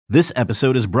This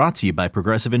episode is brought to you by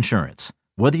Progressive Insurance.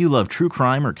 Whether you love true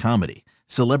crime or comedy,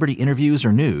 celebrity interviews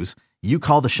or news, you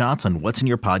call the shots on what's in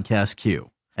your podcast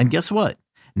queue. And guess what?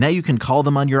 Now you can call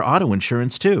them on your auto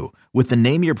insurance too with the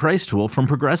Name Your Price tool from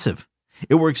Progressive.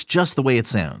 It works just the way it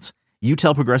sounds. You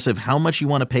tell Progressive how much you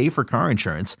want to pay for car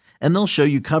insurance, and they'll show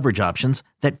you coverage options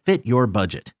that fit your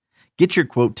budget. Get your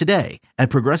quote today at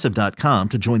Progressive.com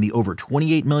to join the over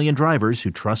 28 million drivers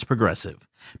who trust Progressive.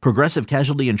 Progressive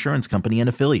Casualty Insurance Company and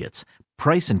Affiliates.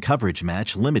 Price and coverage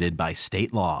match limited by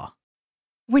state law.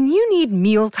 When you need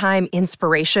mealtime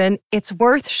inspiration, it's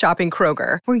worth shopping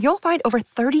Kroger, where you'll find over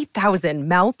 30,000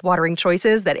 mouth-watering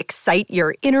choices that excite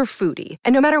your inner foodie.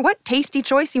 And no matter what tasty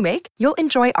choice you make, you'll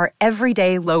enjoy our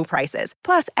everyday low prices,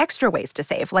 plus extra ways to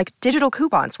save, like digital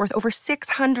coupons worth over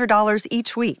 $600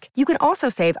 each week. You can also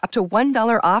save up to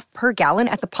 $1 off per gallon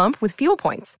at the pump with fuel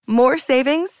points. More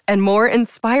savings and more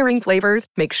inspiring flavors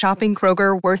make shopping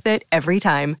Kroger worth it every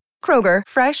time. Kroger,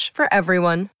 fresh for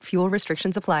everyone. Fuel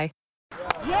restrictions apply.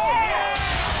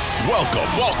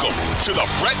 Welcome to the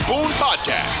Brett Boone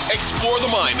Podcast. Explore the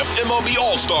mind of MLB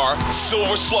All-Star,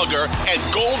 Silver Slugger, and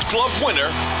Gold Glove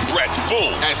winner, Brett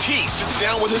Boone, as he sits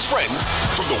down with his friends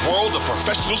from the world of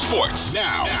professional sports.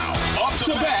 Now up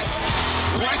to bat,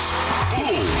 Brett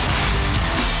Boone.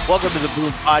 Welcome to the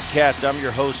Boone Podcast. I'm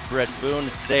your host, Brett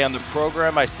Boone. Today on the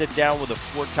program, I sit down with a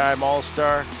four-time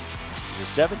All-Star. He's a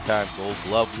seven-time Gold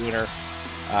Glove winner.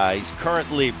 He's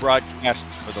currently broadcasting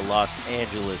for the Los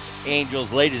Angeles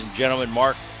Angels. Ladies and gentlemen,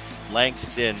 Mark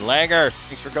Langston. Langer,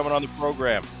 thanks for coming on the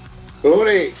program.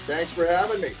 Booney, thanks for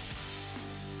having me.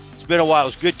 It's been a while. It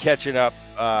was good catching up.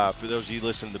 For those of you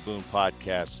listening to the Boone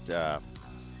Podcast,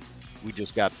 we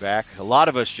just got back. A lot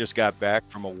of us just got back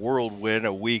from a whirlwind,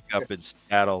 a week up in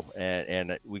Seattle,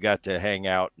 and we got to hang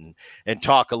out and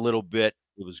talk a little bit.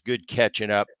 It was good catching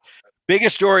up.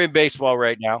 Biggest story in baseball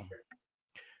right now.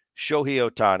 Shohei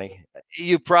Ohtani.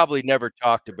 You probably never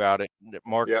talked about it.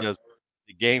 Mark does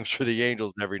the games for the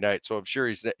Angels every night, so I'm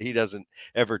sure he doesn't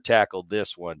ever tackle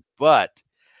this one. But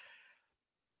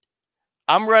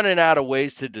I'm running out of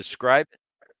ways to describe it.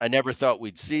 I never thought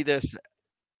we'd see this.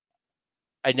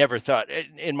 I never thought,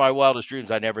 in my wildest dreams,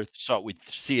 I never thought we'd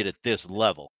see it at this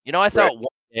level. You know, I thought one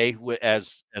day,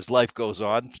 as life goes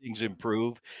on, things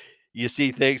improve. You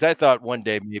see things. I thought one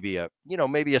day maybe a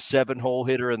 7-hole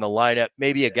hitter in the lineup,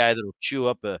 maybe a guy that'll chew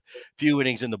up a few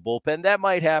innings in the bullpen. That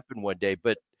might happen one day,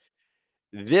 but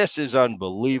this is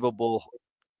unbelievable.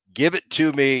 Give it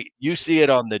to me. You see it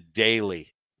on the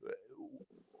daily.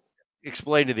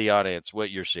 Explain to the audience what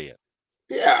you're seeing.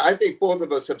 Yeah, I think both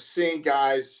of us have seen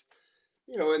guys,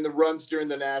 in the runs during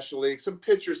the National League, some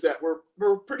pitchers that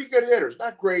were pretty good hitters,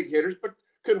 not great hitters, but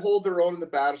could hold their own in the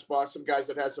batter's box. Some guys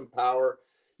that had some power.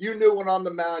 You knew when on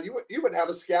the mound, you would have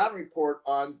a scouting report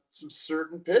on some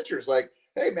certain pitchers. Like,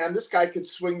 hey, man, this guy could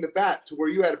swing the bat, to where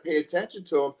you had to pay attention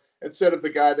to him instead of the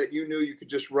guy that you knew you could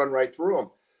just run right through him.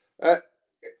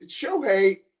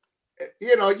 Shohei,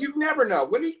 you never know.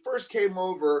 When he first came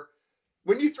over,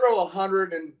 when you throw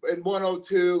 100 and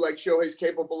 102 like Shohei's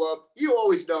capable of, you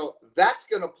always know that's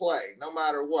going to play no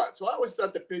matter what. So I always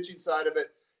thought the pitching side of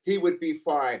it, he would be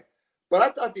fine. But I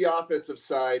thought the offensive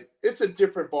side, it's a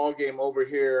different ballgame over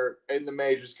here in the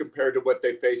majors compared to what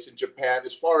they face in Japan.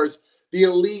 As far as the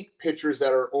elite pitchers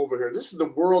that are over here, this is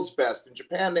the world's best. In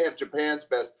Japan, they have Japan's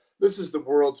best. This is the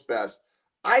world's best.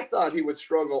 I thought he would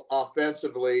struggle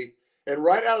offensively, and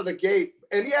right out of the gate,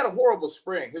 and he had a horrible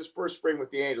spring. His first spring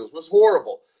with the Angels was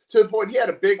horrible, to the point he had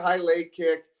a big high leg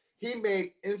kick. He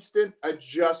made instant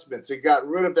adjustments. He got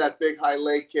rid of that big high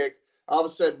leg kick. All of a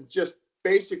sudden, just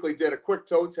basically did a quick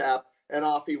toe tap, and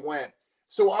off he went.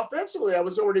 So offensively, I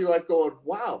was already going,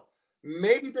 wow,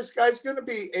 maybe this guy's going to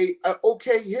be a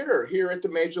okay hitter here at the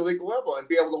major league level and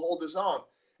be able to hold his own.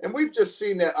 And we've just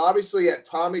seen that, obviously, at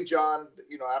Tommy John,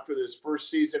 after his first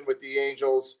season with the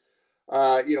Angels,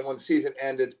 when the season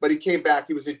ended. But he came back.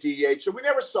 He was a DH. So we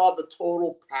never saw the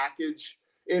total package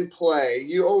in play.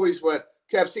 You always went,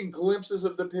 okay, I've seen glimpses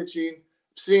of the pitching.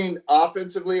 I've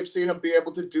seen him be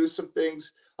able to do some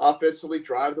things offensively,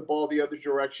 drive the ball the other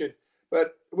direction.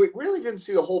 But we really didn't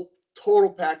see the whole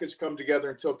total package come together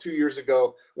until 2 years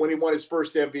ago when he won his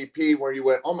first MVP, where you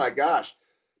went, oh, my gosh,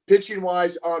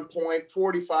 pitching-wise on point,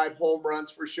 45 home runs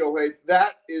for Shohei.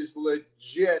 That is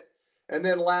legit. And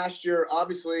then last year,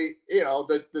 obviously,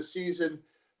 the season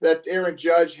that Aaron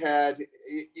Judge had,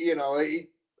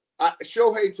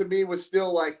 Shohei to me was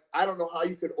still like, I don't know how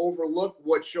you could overlook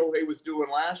what Shohei was doing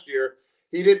last year.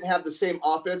 He didn't have the same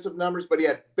offensive numbers, but he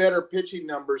had better pitching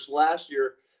numbers last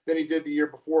year than he did the year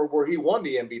before, where he won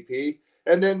the MVP.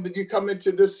 And then you come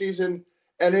into this season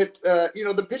And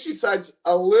the pitching side's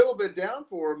a little bit down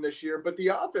for him this year, but the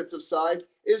offensive side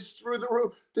is through the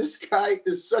roof. This guy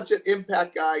is such an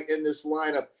impact guy in this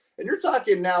lineup. And you're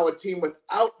talking now a team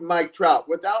without Mike Trout,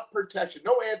 without protection,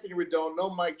 no Anthony Rendon, no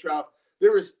Mike Trout.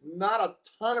 There is not a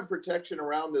ton of protection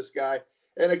around this guy.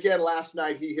 And again, last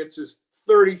night he hits his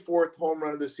 34th home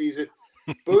run of the season.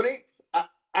 Booney,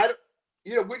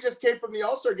 we just came from the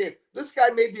All-Star game. This guy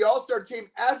made the All-Star team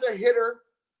as a hitter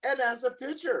and as a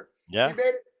pitcher. Yeah. He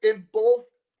made it in both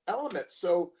elements.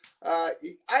 So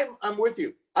I'm with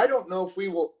you. I don't know if we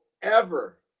will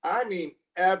ever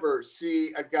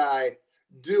see a guy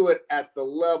do it at the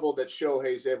level that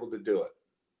Shohei's able to do it.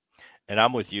 And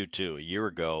I'm with you too. A year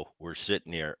ago, we're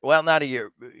sitting here. Well, not a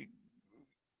year.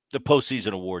 The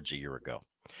postseason awards a year ago.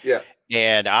 Yeah.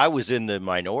 And I was in the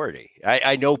minority.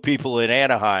 I know people in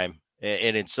Anaheim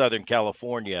and in Southern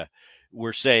California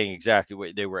were saying exactly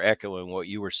what they were echoing. What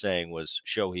you were saying was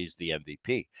Shohei's the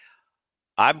MVP.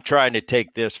 I'm trying to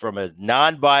take this from a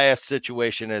non-biased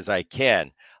situation as I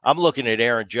can. I'm looking at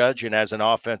Aaron Judge, and as an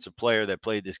offensive player that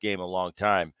played this game a long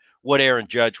time,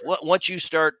 once you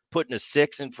start putting a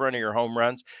 6 in front of your home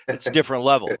runs, it's a different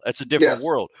level. It's a different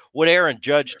world. What Aaron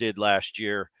Judge did last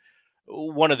year,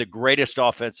 one of the greatest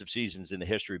offensive seasons in the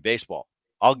history of baseball.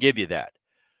 I'll give you that.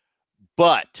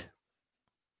 But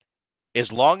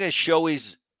as long as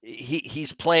Shohei's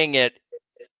he's playing at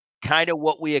kind of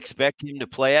what we expect him to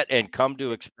play at and come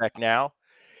to expect now,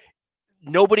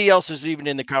 nobody else is even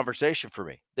in the conversation for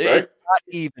me. Right? It's not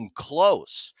even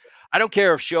close. I don't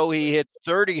care if Shohei hit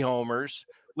 30 homers,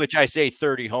 which I say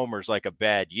 30 homers like a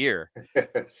bad year,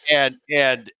 and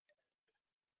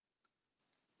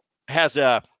has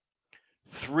a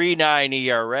 3.9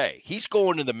 ERA. He's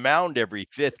going to the mound every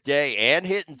 5th day and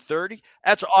hitting 30.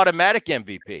 That's automatic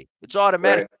MVP. It's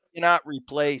automatic. Right. You cannot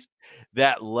replace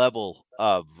that level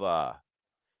of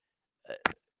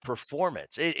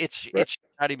performance. It's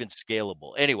not even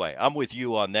scalable. Anyway, I'm with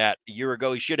you on that. A year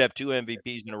ago, he should have 2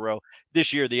 MVPs in a row.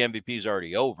 This year, the MVP is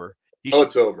already over.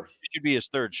 It's over. It should be his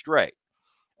 3rd straight.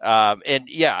 And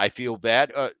yeah, I feel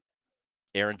bad.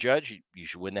 Aaron Judge, you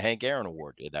should win the Hank Aaron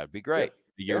Award. That would be great.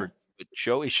 Yeah.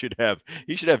 Show he should have 2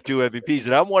 MVPs,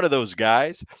 and I'm one of those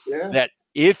guys that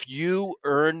if you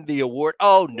earn the award,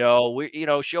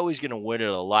 Shohei's going to win it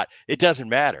a lot. It doesn't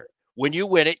matter. When you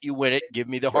win it, give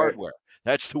me the hardware.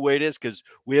 That's the way it is, because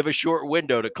we have a short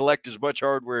window to collect as much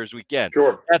hardware as we can.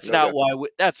 Sure. That's not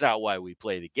why we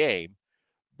play the game.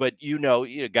 But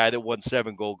a guy that won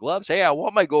 7 Gold Gloves, hey, I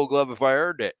want my Gold Glove if I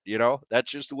earned it.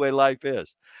 That's just the way life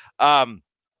is.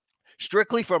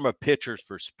 Strictly from a pitcher's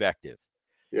perspective.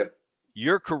 Yeah.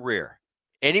 Your career,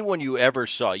 anyone you ever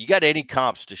saw, you got any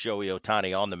comps to Shohei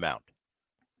Ohtani on the mound?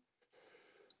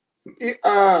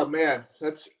 Oh, man.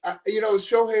 That's,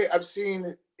 Shohei, I've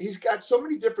seen, he's got so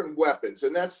many different weapons,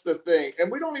 and that's the thing.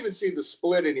 And we don't even see the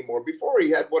split anymore. Before, he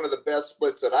had one of the best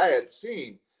splits that I had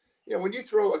seen. When you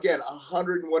throw, again,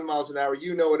 101 miles an hour,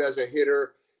 it as a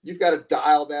hitter. You've got to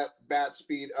dial that bat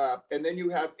speed up. And then you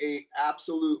have a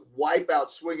absolute wipeout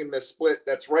swing and miss split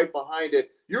that's right behind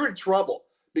it. You're in trouble.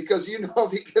 Because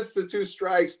if he gets the 2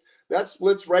 strikes, that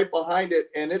split's right behind it,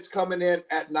 and it's coming in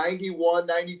at 91,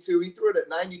 92. He threw it at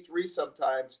 93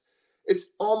 sometimes. It's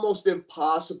almost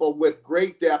impossible with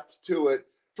great depth to it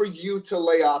for you to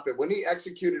lay off it. When he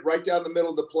executed right down the middle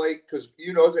of the plate, because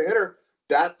as a hitter,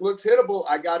 that looks hittable.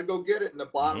 I got to go get it, and the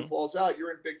bottom falls out.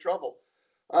 You're in big trouble.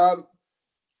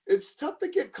 It's tough to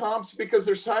get comps because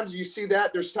there's times you see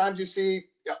that. There's times you see,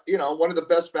 one of the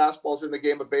best fastballs in the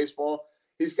game of baseball.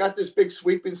 He's got this big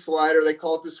sweeping slider. They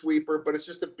call it the sweeper, but it's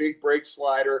just a big break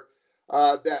slider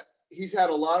that he's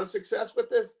had a lot of success with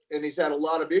this, and he's had a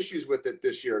lot of issues with it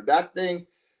this year. That thing,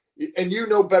 and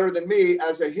better than me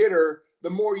as a hitter, the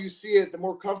more you see it, the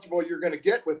more comfortable you're going to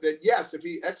get with it. Yes, if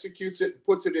he executes it and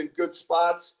puts it in good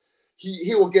spots,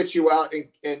 he will get you out,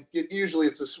 and usually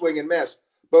it's a swing and miss.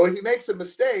 But if he makes a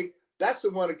mistake, that's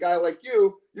the one, a guy like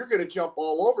you're going to jump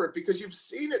all over it because you've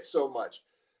seen it so much.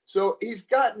 So he's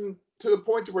gotten to the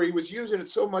point where he was using it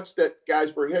so much that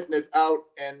guys were hitting it out,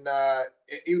 and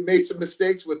he made some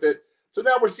mistakes with it. So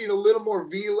now we're seeing a little more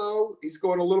velo. He's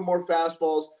going a little more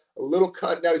fastballs, a little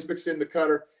cut. Now he's mixing the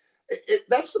cutter.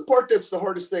 That's the part that's the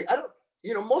hardest thing.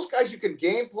 Most guys you can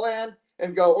game plan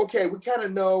and go, okay, we kind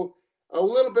of know a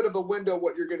little bit of a window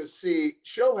what you're going to see.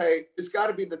 Shohei has got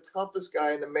to be the toughest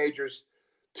guy in the majors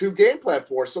to game plan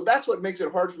for. So that's what makes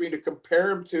it hard for me to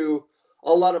compare him to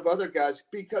a lot of other guys,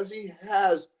 because he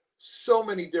has so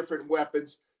many different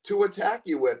weapons to attack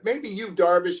you with. Maybe you,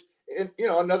 Darvish, and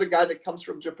another guy that comes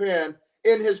from Japan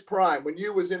in his prime, when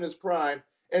you was in his prime,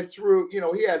 and through,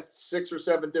 he had 6 or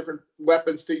 7 different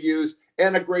weapons to use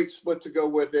and a great split to go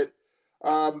with it.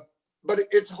 But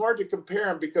it's hard to compare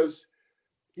him because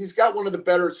he's got one of the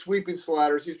better sweeping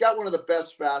sliders. He's got one of the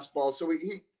best fastballs. So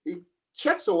he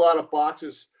checks a lot of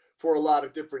boxes for a lot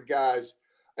of different guys.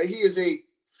 He is a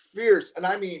fierce, and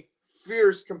I mean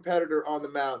fierce competitor on the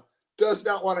mound. Does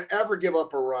not want to ever give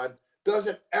up a run.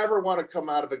 Doesn't ever want to come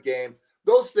out of a game.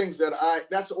 Those things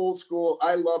that's old school.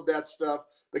 I love that stuff.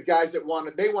 The guys that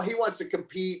he wants to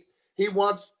compete. He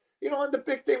wants, and the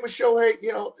big thing with Shohei,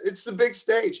 it's the big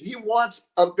stage. He wants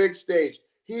a big stage.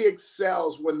 He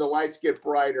excels when the lights get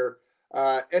brighter.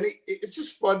 And it's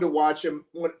just fun to watch him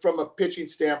from a pitching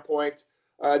standpoint,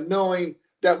 knowing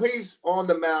that when he's on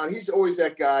the mound, he's always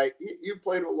that guy. You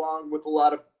played along with a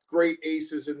lot of great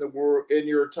aces in the world in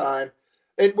your time.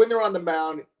 And when they're on the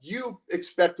mound, you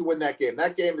expect to win that game.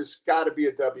 That game has got to be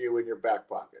a W in your back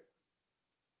pocket.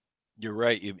 You're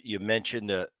right. You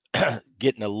mentioned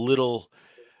getting a little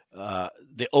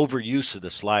the overuse of the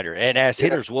slider. And as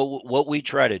hitters, what we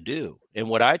try to do and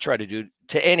what I try to do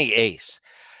to any ace,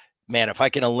 man, if I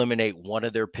can eliminate one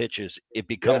of their pitches, it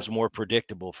becomes more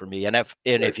predictable for me. And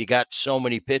if you got so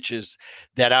many pitches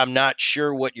that I'm not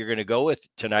sure what you're going to go with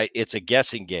tonight, it's a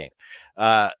guessing game.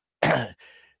 I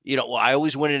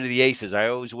always went into the aces. I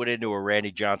always went into a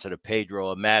Randy Johnson, a Pedro,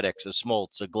 a Maddox, a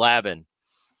Smoltz, a Glavine.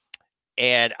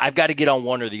 And I've got to get on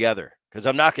one or the other because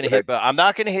I'm not going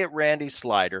to hit Randy's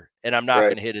slider and I'm not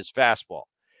going to hit his fastball.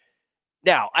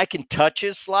 Now, I can touch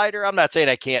his slider. I'm not saying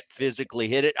I can't physically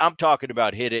hit it. I'm talking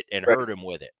about hit it and hurt him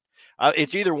with it.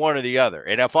 It's either one or the other.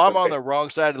 And if I'm on the wrong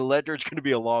side of the ledger, it's going to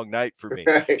be a long night for me.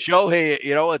 Shohei,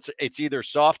 it's either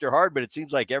soft or hard, but it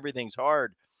seems like everything's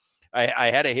hard.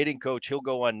 I had a hitting coach. He'll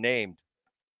go unnamed.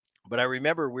 But I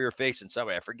remember we were facing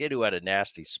somebody. I forget who had a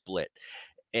nasty split.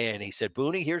 And he said,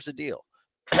 Booney, here's the deal.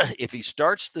 If he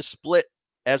starts the split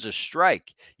as a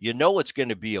strike, it's going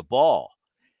to be a ball.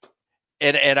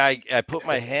 And I put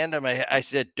my hand on I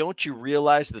said, don't you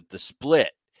realize that the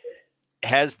split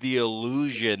has the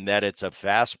illusion that it's a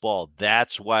fastball?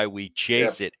 That's why we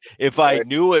chase it. If I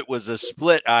knew it was a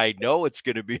split, I know it's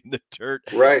going to be in the dirt.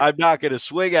 Right. I'm not going to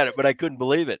swing at it, but I couldn't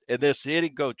believe it. And this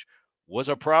hitting coach was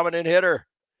a prominent hitter.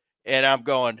 And I'm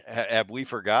going, have we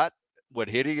forgot what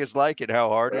hitting is like and how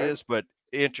hard it is? But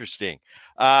interesting.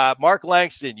 Mark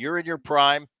Langston, you're in your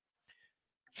prime.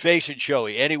 Facing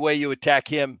Shohei. Any way you attack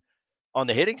him on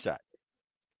the hitting side?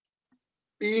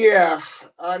 Yeah.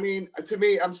 I mean, to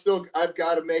me, I've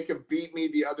got to make him beat me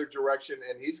the other direction.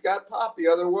 And he's got pop the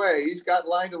other way. He's got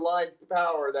line-to-line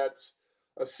power that's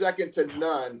a second to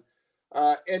none.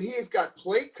 And he's got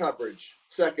plate coverage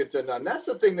second to none. That's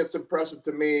the thing that's impressive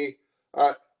to me.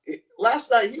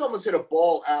 Last night, he almost hit a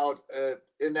ball out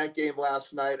in that game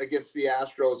last night against the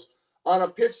Astros on a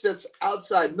pitch that's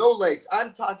outside, no legs.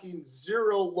 I'm talking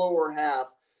zero lower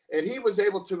half. And he was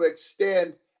able to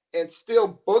extend and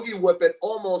still boogie whip it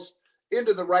almost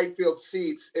into the right field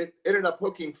seats. It ended up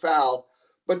hooking foul.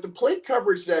 But the plate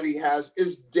coverage that he has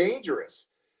is dangerous.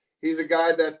 He's a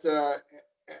guy that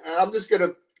I'm just going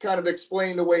to kind of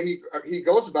explain the way he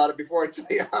goes about it before I tell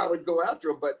you how I would go after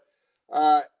him. But,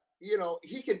 he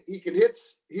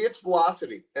hits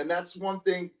velocity. And that's one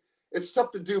thing. It's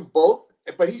tough to do both,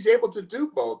 but he's able to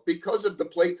do both because of the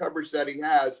plate coverage that he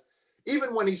has.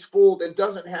 Even when he's fooled and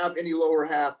doesn't have any lower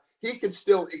half, he can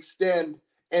still extend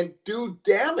and do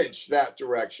damage that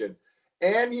direction.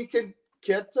 And he can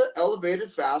get to elevated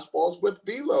fastballs with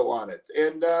velo on it.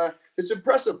 And it's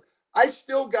impressive. I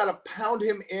still got to pound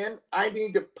him in. I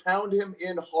need to pound him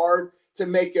in hard to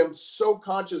make him so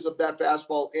conscious of that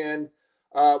fastball in.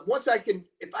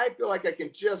 If I feel like I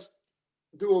can just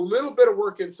do a little bit of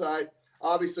work inside,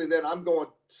 obviously then I'm going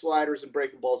sliders and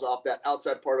breaking balls off that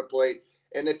outside part of plate.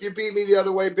 And if you beat me the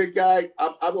other way, big guy,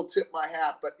 I will tip my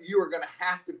hat, but you are going to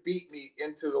have to beat me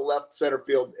into the left center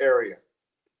field area.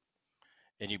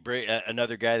 And you bring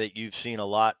another guy that you've seen a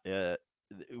lot.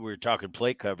 We're talking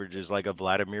plate coverage is like a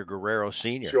Vladimir Guerrero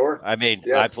Sr. Sure. I mean,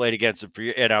 yes. I played against him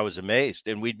and I was amazed.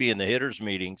 And we'd be in the hitters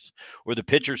meetings or the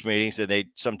pitchers meetings, and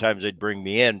sometimes they'd bring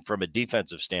me in from a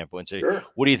defensive standpoint and say, sure,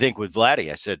 what do you think with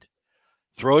Vladdy? I said,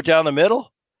 throw it down the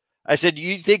middle. I said,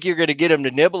 you think you're going to get him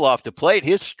to nibble off the plate?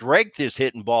 His strength is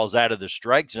hitting balls out of the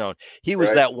strike zone. He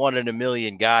was that 1 in a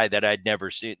million guy that I'd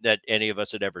never seen, that any of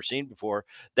us had ever seen before,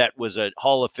 that was a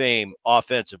Hall of Fame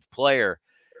offensive player,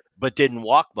 but didn't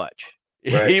walk much.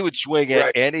 Right. He would swing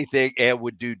at anything and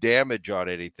would do damage on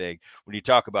anything. When you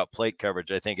talk about plate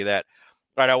coverage, I think of that.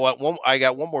 All right, I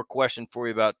got one more question for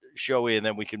you about Shohei, and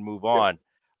then we can move on.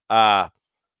 As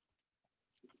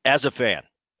a fan,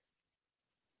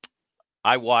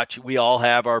 we all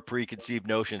have our preconceived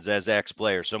notions as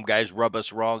ex-players. Some guys rub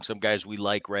us wrong. Some guys we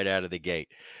like right out of the gate.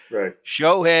 Right.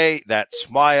 Shohei, that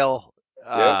smile,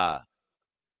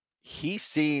 it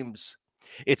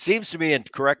seems to me,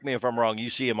 and correct me if I'm wrong, you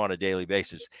see him on a daily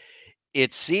basis.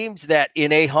 It seems that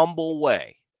in a humble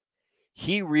way,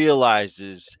 he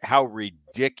realizes how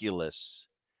ridiculous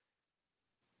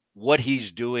what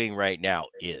he's doing right now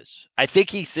is. I think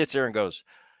he sits there and goes,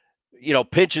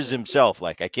 pinches himself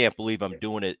like, I can't believe I'm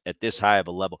doing it at this high of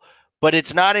a level. But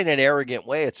it's not in an arrogant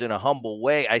way. It's in a humble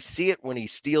way. I see it when he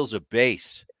steals a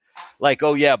base. Like,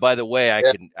 oh, yeah, by the way,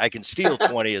 I can steal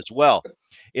 20 as well.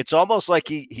 It's almost like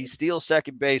he steals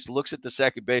second base, looks at the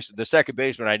second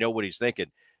baseman, I know what he's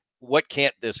thinking. What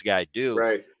can't this guy do?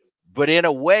 Right. But in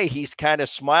a way, he's kind of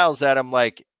smiles at him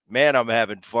like, man, I'm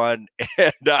having fun.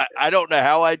 And I don't know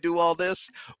how I do all this,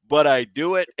 but I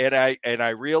do it. And I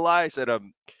realize that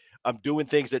I'm doing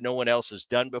things that no one else has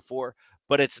done before,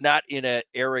 but it's not in an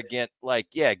arrogant, like,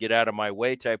 yeah, get out of my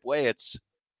way type way.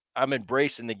 I'm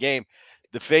embracing the game.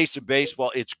 The face of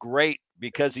baseball, it's great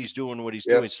because he's doing what he's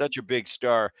doing. Such a big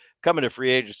star. Coming to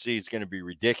free agency is going to be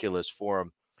ridiculous for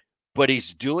him, but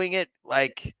he's doing it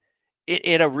like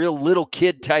in a real little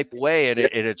kid type way, and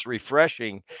it's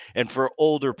refreshing. And for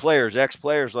older players,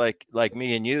 ex-players like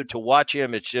me and you, to watch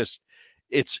him, it's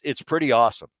pretty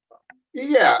awesome.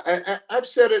 Yeah, I've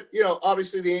said it.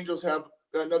 Obviously the Angels have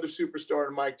another superstar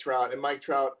in Mike Trout,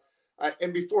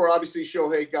 and before obviously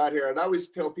Shohei got here, and I always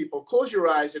tell people, close your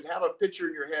eyes and have a picture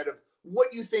in your head of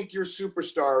what you think your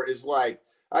superstar is like.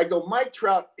 I go, Mike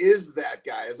Trout is that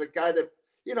guy. As a guy that,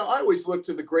 I always look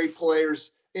to the great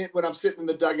players when I'm sitting in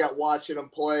the dugout watching them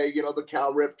play, the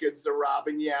Cal Ripkens, the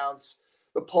Robin Younts,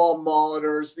 the Paul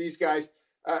Moliners, these guys.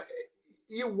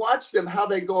 You watch them, how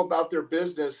they go about their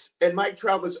business. And Mike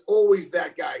Trout was always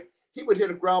that guy. He would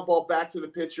hit a ground ball back to the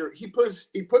pitcher. He puts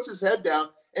his head down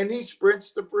and he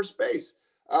sprints to first base.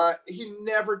 He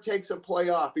never takes a play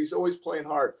off. He's always playing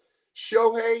hard.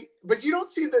 Shohei, but you don't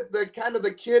see the kind of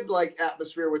the kid-like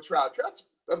atmosphere with Trout. Trout's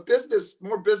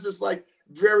more business-like,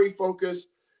 very focused.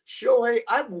 Shohei,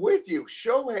 I'm with you.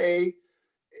 Shohei,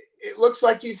 it looks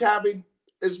like he's having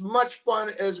as much fun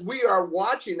as we are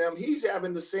watching him. He's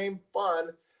having the same fun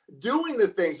doing the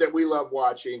things that we love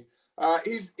watching.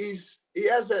 He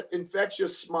has that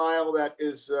infectious smile that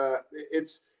is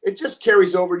it just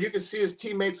carries over. You can see his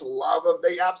teammates love him.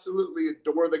 They absolutely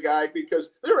adore the guy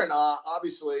because they're in awe,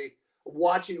 obviously,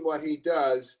 watching what he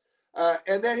does.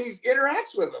 And then he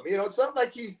interacts with them. It's not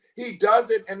like he does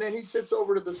it and then he sits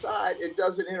over to the side and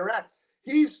doesn't interact.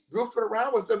 He's goofing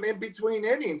around with them in between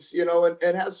innings,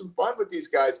 and has some fun with these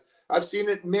guys. I've seen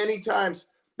it many times.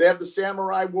 They have the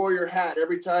Samurai Warrior hat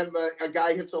every time a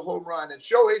guy hits a home run. And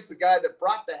Shohei's the guy that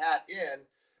brought the hat in,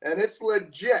 and it's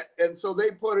legit. And so they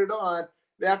put it on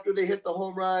after they hit the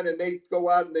home run, and they go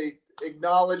out and they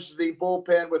acknowledge the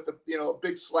bullpen with a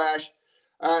big slash.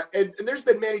 And there's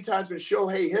been many times when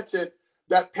Shohei hits it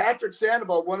that Patrick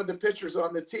Sandoval, one of the pitchers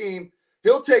on the team,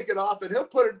 he'll take it off and he'll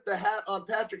put the hat on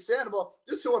Patrick Sandoval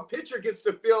just so a pitcher gets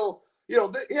to feel,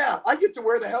 I get to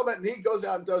wear the helmet, and he goes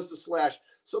out and does the slash.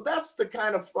 So that's the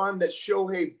kind of fun that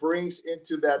Shohei brings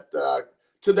into that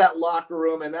to that locker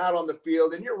room and out on the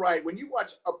field. And you're right, when you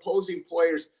watch opposing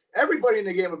players, everybody in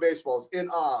the game of baseball is in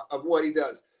awe of what he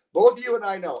does. Both you and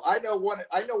I know. I know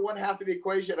one half of the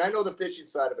equation. I know the pitching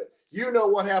side of it. You know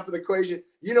one half of the equation.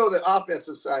 You know the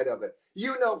offensive side of it.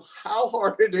 You know how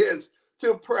hard it is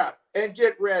to prep and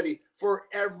get ready for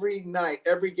every night,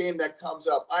 every game that comes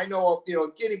up. I know,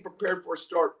 getting prepared for a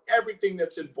start, everything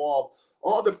that's involved,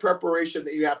 all the preparation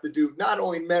that you have to do, not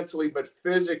only mentally, but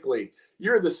physically.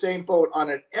 You're in the same boat on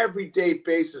an everyday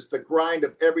basis, the grind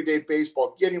of everyday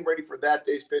baseball, getting ready for that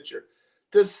day's pitcher.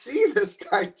 To see this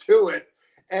guy do it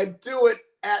and do it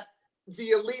at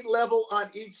the elite level on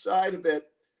each side of it,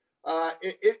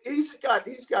 he's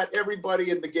got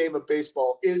everybody in the game of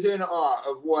baseball is in awe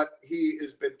of what he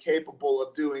has been capable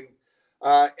of doing.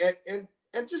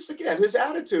 And just, again, his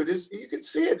attitude is, you can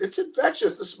see it. It's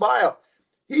infectious, the smile.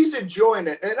 He's enjoying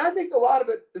it. And I think a lot of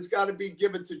it has got to be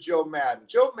given to Joe Madden.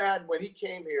 Joe Madden, when he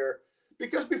came here,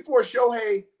 because before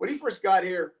Shohei, when he first got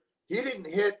here, he didn't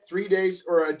hit 3 days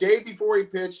or a day before he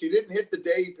pitched. He didn't hit the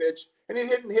day he pitched, and he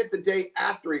didn't hit the day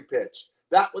after he pitched.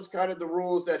 That was kind of the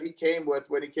rules that he came with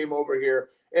when he came over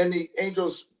here. And the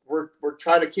Angels were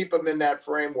trying to keep him in that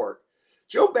framework.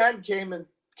 Joe Madden came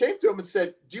to him and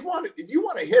said, if you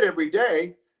want to hit every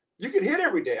day, you can hit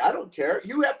every day. I don't care.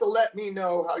 You have to let me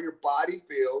know how your body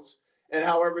feels and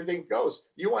how everything goes.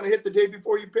 You want to hit the day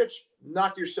before you pitch?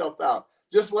 Knock yourself out.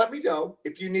 Just let me know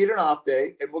if you need an off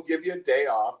day, and we'll give you a day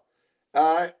off.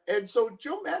 And so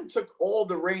Joe Madden took all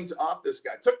the reins off this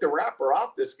guy, took the wrapper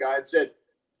off this guy and said,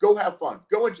 go have fun.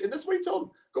 And that's what he told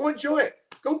him. Go enjoy it.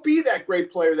 Go be that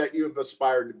great player that you have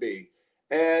aspired to be.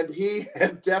 And he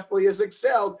definitely has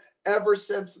excelled. ever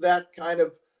since that kind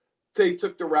of they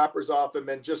took the wrappers off him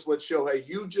and just let Shohei,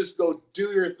 you just go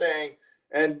do your thing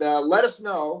and let us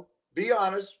know. Be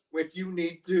honest if you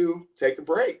need to take a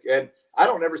break. And I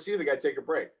don't ever see the guy take a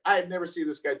break. I never see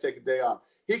this guy take a day off.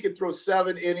 He could throw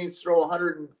 7 innings, throw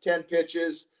 110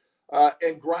 pitches,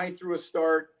 and grind through a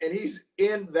start. And he's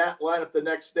in that lineup the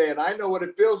next day. And I know what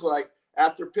it feels like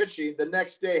after pitching the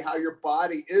next day, how your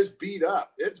body is beat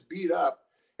up. It's beat up.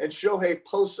 And Shohei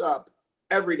posts up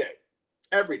every day.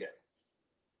 Every day.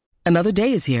 Another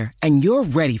day is here, and you're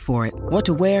ready for it. What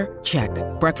to wear? Check.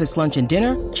 Breakfast, lunch, and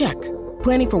dinner? Check.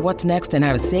 Planning for what's next and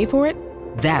how to save for it?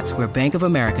 That's where Bank of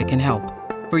America can help.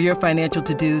 For your financial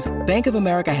to-dos, Bank of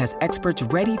America has experts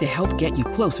ready to help get you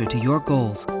closer to your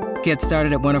goals. Get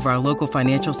started at one of our local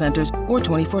financial centers or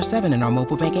 24/7 in our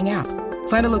mobile banking app.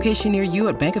 Find a location near you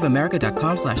at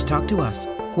bankofamerica.com/talktous.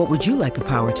 What would you like the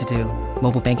power to do?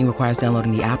 Mobile banking requires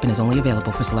downloading the app and is only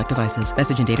available for select devices.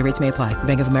 Message and data rates may apply.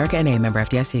 Bank of America NA, member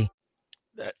FDIC.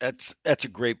 That's a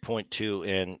great point too,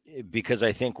 and because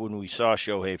I think when we saw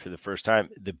Shohei for the first time,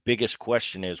 the biggest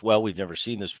question is, well, we've never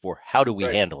seen this before. How do we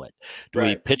handle it? Do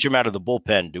we pitch him out of the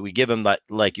bullpen? Do we give him that,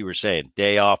 like you were saying,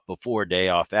 day off before, day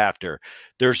off after?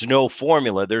 There's no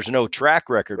formula. There's no track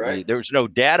record. There's no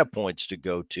data points to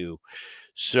go to.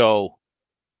 So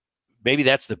maybe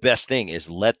that's the best thing,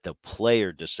 is let the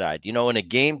player decide. In a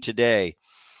game today,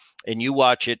 and you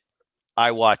watch it, I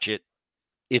watch it,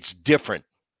 it's different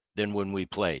than when we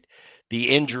played. The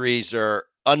injuries are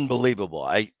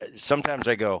unbelievable. Sometimes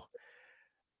I go,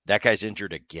 that guy's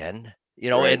injured again,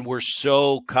 and we're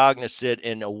so cognizant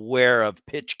and aware of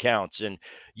pitch counts, and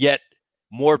yet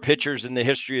more pitchers in the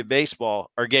history of baseball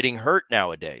are getting hurt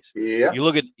nowadays. Yeah. You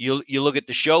look at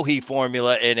the Shohei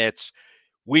formula, and it's,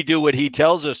 we do what he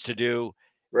tells us to do,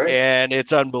 and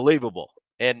it's unbelievable.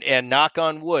 And knock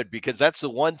on wood, because that's the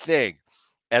one thing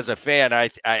as a fan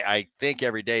I think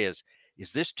every day is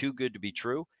this too good to be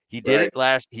true? He did it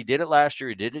last year,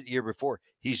 he did it the year before.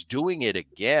 He's doing it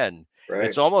again.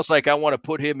 It's almost like I want to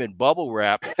put him in bubble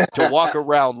wrap to walk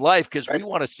around life, because we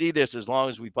want to see this as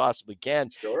long as we possibly can.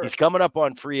 Sure. He's coming up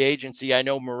on free agency. I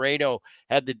know Moreno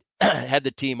had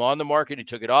the team on the market. He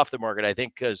took it off the market, I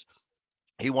think, because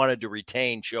he wanted to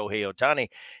retain Shohei Ohtani.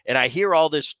 And I hear all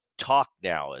this talk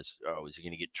now is he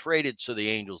going to get traded so the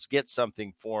Angels get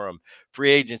something for him? Free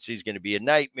agency is going to be a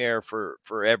nightmare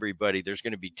for everybody. There's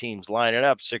going to be teams lining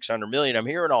up $600 million. I'm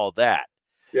hearing all that.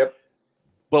 Yep.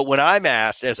 But when I'm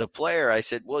asked as a player, I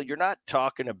said, well, you're not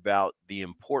talking about the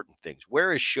important things.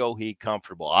 Where is Shohei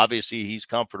comfortable? Obviously, he's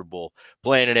comfortable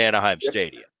playing at Anaheim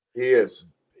Stadium. He is.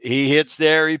 He hits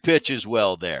there. He pitches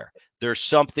well there. There's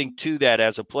something to that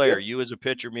as a player. You as a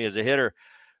pitcher, me as a hitter.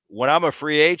 When I'm a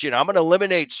free agent, I'm going to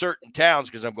eliminate certain towns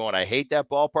because I'm going, I hate that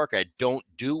ballpark. I don't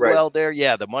do well there.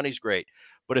 Yeah, the money's great.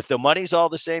 But if the money's all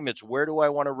the same, it's where do I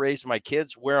want to raise my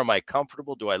kids? Where am I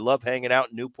comfortable? Do I love hanging out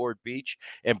in Newport Beach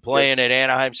and playing at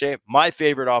Anaheim Stadium? My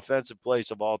favorite offensive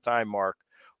place of all time, Mark,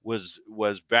 was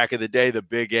back in the day, the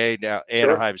Big A, now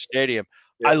Anaheim Stadium.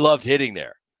 I loved hitting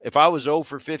there. If I was 0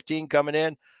 for 15 coming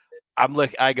in, I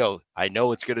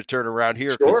know it's going to turn around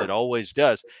here, because it always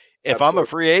does. If I'm a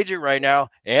free agent right now,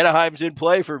 Anaheim's in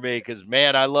play for me, because,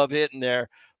 man, I love hitting there.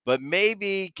 But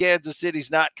maybe Kansas City's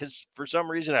not, because for some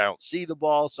reason I don't see the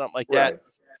ball, something like that.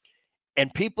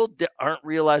 And people aren't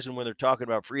realizing when they're talking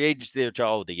about free agents, they're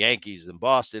talking, the Yankees and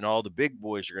Boston, all the big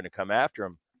boys are going to come after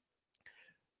them.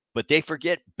 But they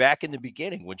forget back in the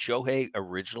beginning when Shohei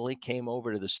originally came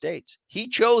over to the States, he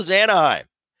chose Anaheim.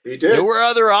 He did. There were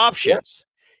other options.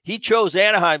 He chose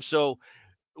Anaheim. So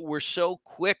we're so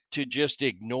quick to just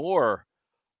ignore,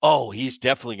 he's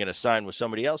definitely going to sign with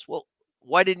somebody else. Well,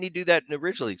 why didn't he do that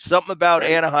originally? Something about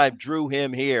Anaheim drew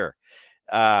him here.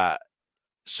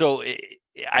 So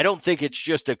I don't think it's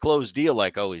just a closed deal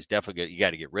like, he's definitely you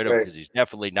got to get rid of him because he's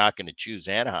definitely not going to choose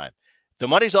Anaheim. The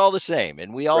money's all the same.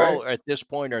 And we all at this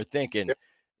point are thinking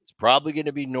it's probably going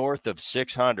to be north of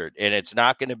 600. And it's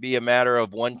not going to be a matter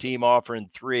of one team offering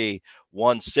 3,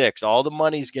 1, 6. All the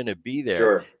money's going to be there.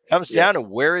 Sure. It comes down to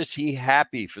where is he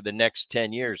happy for the next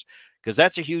 10 years? Because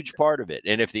that's a huge part of it.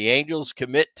 And if the Angels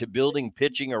commit to building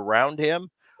pitching around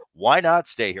him, why not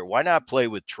stay here? Why not play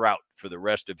with Trout for the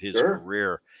rest of his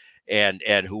career? And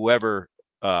whoever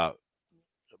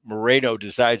Moreno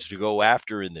decides to go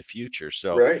after in the future.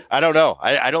 So I don't know.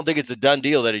 I don't think it's a done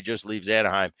deal that he just leaves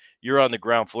Anaheim. You're on the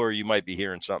ground floor. You might be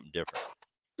hearing something different.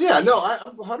 Yeah, no,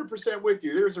 I'm 100% with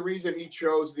you. There's a reason he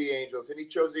chose the Angels, and he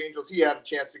chose the Angels. He had a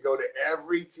chance to go to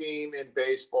every team in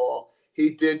baseball.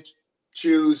 He did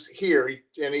choose here,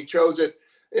 and he chose it.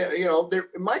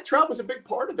 Mike Trout was a big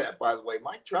part of that, by the way.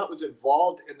 Mike Trout was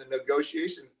involved in the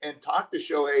negotiation and talked to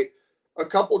Shohei a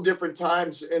couple different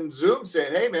times in Zoom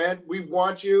saying, hey, man, we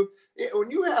want you.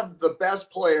 When you have the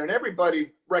best player, and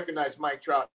everybody recognized Mike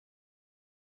Trout,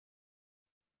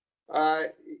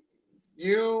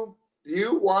 you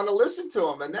want to listen to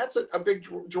him, and that's a big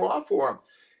draw for him.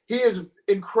 He is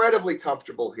incredibly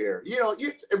comfortable here.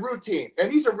 A routine,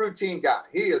 and he's a routine guy.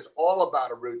 He is all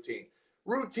about a routine.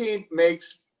 Routine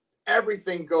makes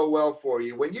everything go well for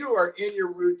you. When you are in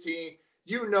your routine,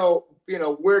 you know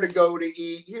where to go to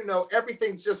eat.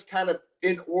 Everything's just kind of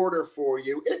in order for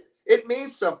you. It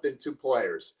means something to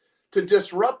players to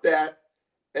disrupt that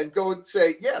and go and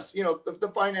say, yes,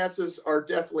 the finances are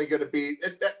definitely going to be,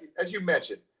 as you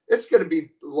mentioned, it's going to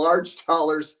be large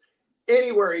dollars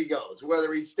anywhere he goes,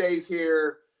 whether he stays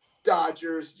here,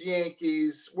 Dodgers,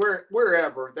 Yankees,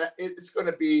 wherever. That is going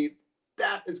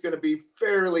to be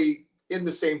fairly in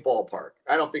the same ballpark.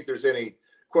 I don't think there's any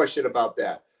question about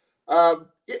that.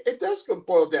 It does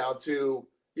boil down to,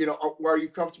 are you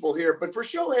comfortable here? But for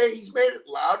Shohei, he's made it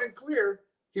loud and clear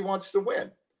he wants to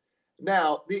win.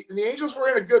 Now, the Angels were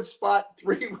in a good spot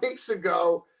 3 weeks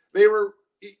ago. They were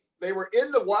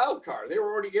in the wild card. They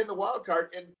were already in the wild card,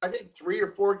 and I think 3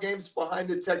 or 4 games behind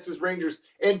the Texas Rangers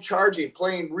and charging,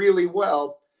 playing really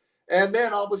well. And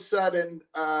then all of a sudden,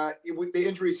 the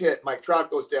injuries hit. Mike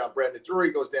Trout goes down. Brandon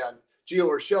Drury goes down. Gio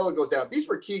Urshela goes down. These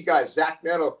were key guys. Zach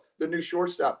Neto, the new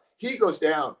shortstop, he goes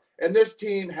down. And this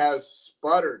team has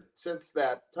sputtered since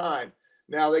that time.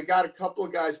 Now, they got a couple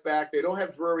of guys back. They don't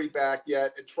have Drury back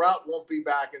yet. And Trout won't be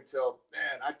back until,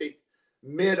 I think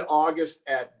mid-August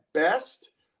at best,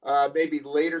 maybe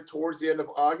later towards the end of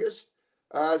August.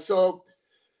 So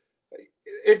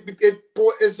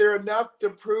is there enough to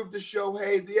prove to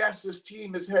Shohei, yes, this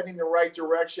team is heading the right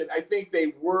direction? I think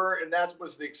they were, and that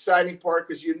was the exciting part,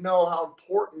 because you know how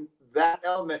important that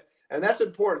element, and that's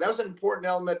important. That was an important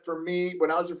element for me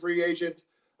when I was a free agent.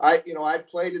 I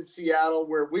played in Seattle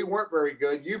where we weren't very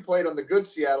good. You played on the good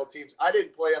Seattle teams. I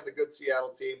didn't play on the good Seattle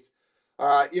teams.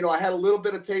 I had a little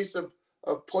bit of taste of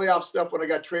playoff stuff when I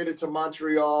got traded to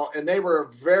Montreal, and they were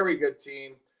a very good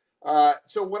team.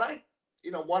 So when I,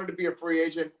 wanted to be a free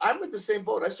agent, I'm with the same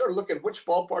boat. I started looking at which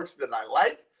ballparks that I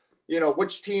like,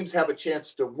 which teams have a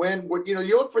chance to win.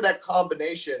 You look for that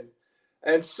combination,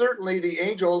 and certainly the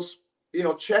Angels,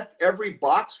 checked every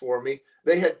box for me.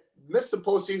 They had missed the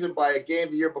postseason by a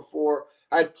game the year before.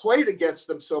 I had played against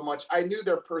them so much. I knew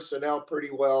their personnel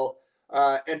pretty well,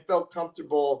 and felt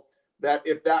comfortable that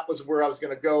if that was where I was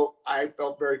going to go, I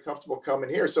felt very comfortable coming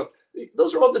here. So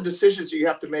those are all the decisions you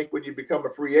have to make when you become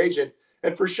a free agent.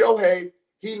 And for Shohei,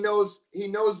 he knows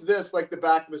this like the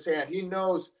back of his hand. He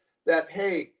knows that,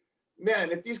 hey, man,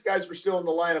 if these guys were still in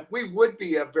the lineup, we would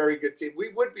be a very good team. We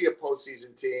would be a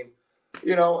postseason team,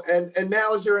 and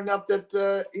now is there enough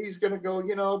that he's going to go,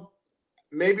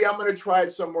 maybe I'm going to try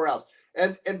it somewhere else.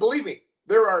 And believe me,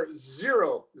 there are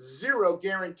zero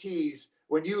guarantees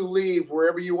when you leave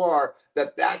wherever you are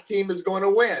that team is going to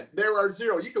win. There are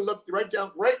zero. You can look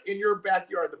right in your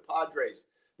backyard, the Padres.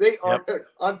 They are,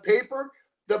 on paper,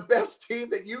 the best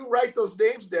team. That you write those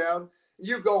names down,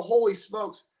 you go, holy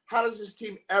smokes, how does this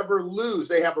team ever lose?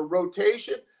 They have a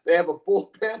rotation, they have a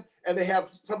bullpen, and they have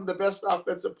some of the best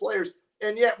offensive players.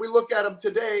 And yet we look at them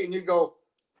today and you go,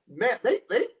 man, they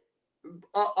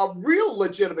a real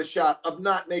legitimate shot of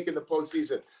not making the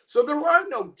postseason. So there are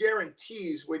no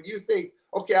guarantees when you think,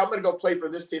 okay, I'm going to go play for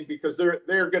this team because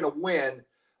they're going to win.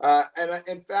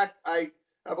 In fact, I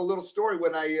have a little story.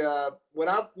 When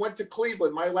I went to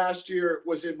Cleveland, my last year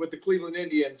was with the Cleveland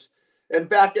Indians, and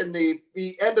back in the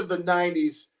end of the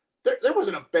 90s, there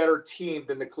wasn't a better team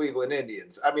than the Cleveland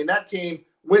Indians. I mean, that team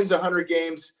wins 100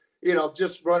 games,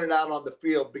 just running out on the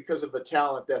field because of the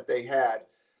talent that they had.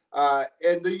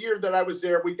 And the year that I was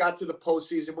there, we got to the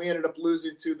postseason. We ended up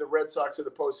losing to the Red Sox in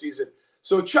the postseason.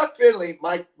 So Chuck Finley,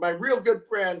 my real good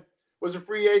friend, was a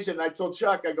free agent. And I told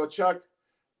Chuck, Chuck,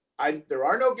 there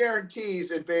are no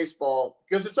guarantees in baseball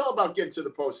because it's all about getting to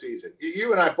the postseason.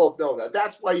 You and I both know that.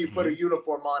 That's why you put a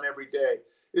uniform on every day,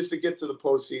 is to get to the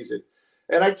postseason.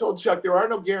 And I told Chuck, there are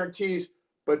no guarantees,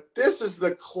 but this is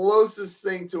the closest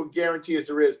thing to a guarantee as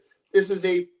there is. This is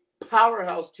a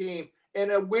powerhouse team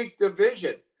in a weak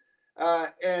division.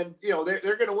 And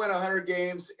they're going to win 100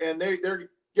 games, and they're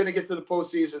going to get to the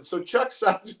postseason. So Chuck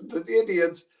signs with the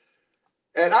Indians,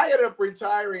 and I ended up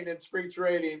retiring in spring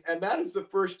training. And that is the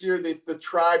first year that the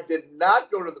Tribe did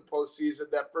not go to the postseason.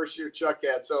 That first year Chuck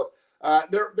had. So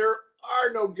there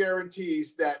are no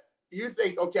guarantees that you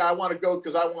think, okay, I want to go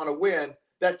because I want to win.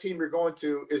 That team you're going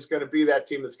to is going to be that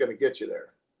team that's going to get you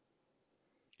there.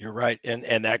 You're right,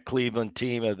 and that Cleveland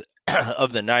team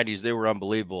of the 90s, they were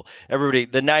unbelievable. Everybody,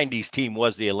 the 90s team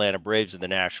was the Atlanta Braves in the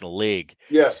National League.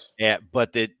 Yes.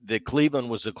 But the Cleveland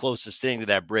was the closest thing to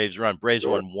that Braves run. Braves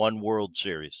won one World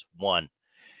Series, one.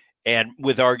 And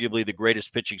with arguably the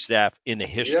greatest pitching staff in the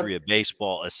history of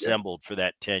baseball assembled for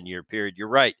that 10-year period. You're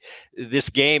right. This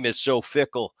game is so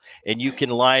fickle, and you can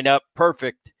line up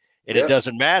perfect, and it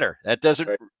doesn't matter. That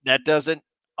doesn't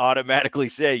automatically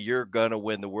say you're going to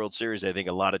win the World Series. I think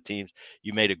a lot of teams,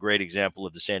 you made a great example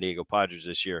of the San Diego Padres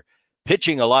this year,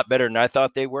 pitching a lot better than I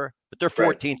thought they were, but they're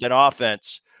 14th in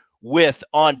offense with,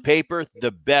 on paper, the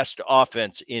best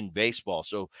offense in baseball.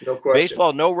 So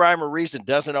baseball, no rhyme or reason,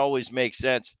 doesn't always make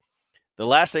sense. The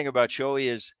last thing about Shohei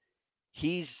is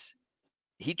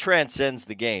he transcends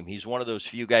the game. He's one of those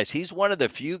few guys. He's one of the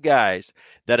few guys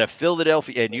that a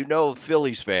Philadelphia, and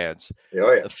Phillies fans,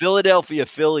 a Philadelphia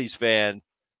Phillies fan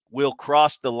will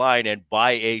cross the line and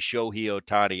buy a Shohei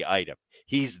Ohtani item.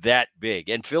 He's that big.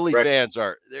 And Philly fans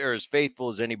they're as faithful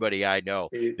as anybody I know.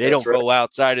 They don't go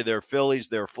outside of their Phillies,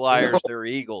 their Flyers, their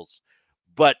Eagles.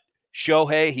 But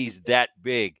Shohei, he's that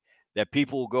big that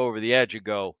people will go over the edge and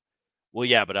go, well,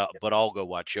 yeah, but I'll go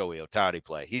watch Shohei Ohtani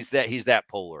play. He's that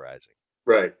polarizing.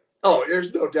 Right. Oh,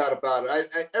 there's no doubt about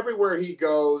it. Everywhere he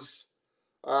goes,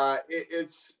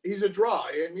 he's a draw.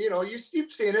 And,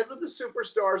 you've seen it with the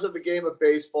superstars of the game of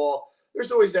baseball.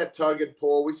 There's always that tug and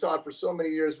pull. We saw it for so many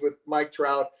years with Mike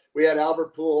Trout. We had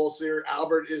Albert Pujols here.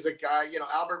 Albert is a guy,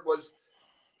 Albert was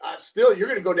still, you're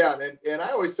going to go down. And I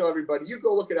always tell everybody, you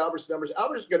go look at Albert's numbers.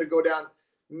 Albert's going to go down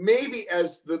maybe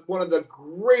as one of the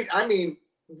great,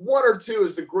 one or two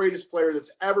is the greatest player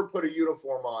that's ever put a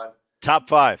uniform on. Top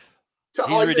five. Top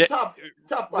five.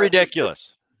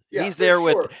 Ridiculous. Yeah, he's there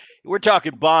with, we're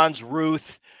talking Bonds,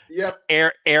 Ruth,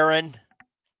 Aaron,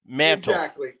 Mantle.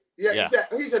 Exactly. Yeah,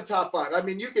 exactly. He's a top five.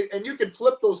 You can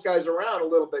flip those guys around a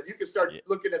little bit. You can start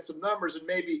looking at some numbers and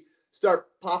maybe start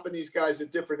popping these guys in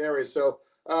different areas. So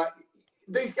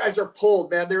these guys are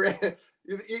pulled, man. They're,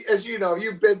 as you know,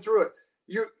 you've been through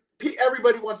it.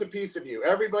 Everybody wants a piece of you.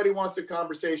 Everybody wants a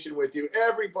conversation with you.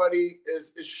 Everybody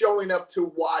is showing up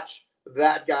to watch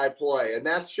that guy play. And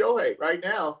that's Shohei right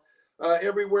now.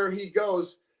 Everywhere he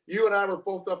goes, you and I were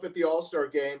both up at the All-Star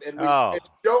game. And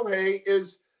Shohei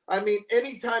is,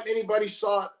 anytime anybody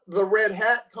saw the red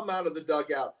hat come out of the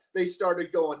dugout, they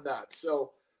started going nuts.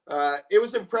 So it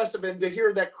was impressive. And to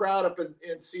hear that crowd up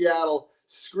in Seattle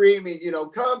screaming,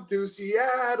 come to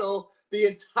Seattle, the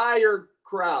entire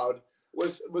crowd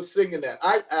was singing that.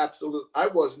 I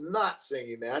was not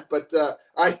singing that, but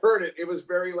I heard it. It was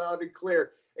very loud and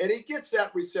clear. And he gets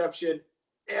that reception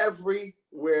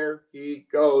everywhere he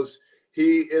goes.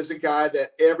 He is a guy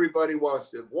that everybody wants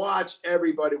to watch.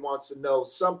 Everybody wants to know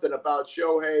something about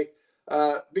Shohei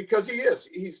because he is.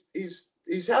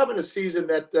 He's having a season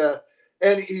that,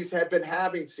 and he's been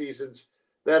having seasons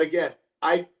that, again,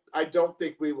 I don't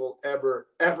think we will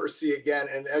ever see again.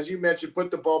 And as you mentioned, put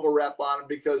the bubble wrap on him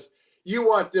because you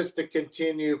want this to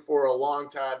continue for a long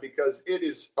time because it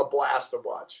is a blast to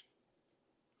watch.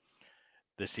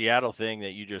 The Seattle thing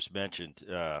that you just mentioned,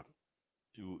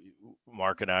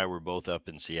 Mark and I were both up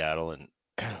in Seattle, and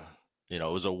it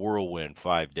was a whirlwind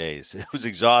 5 days. It was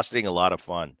exhausting, a lot of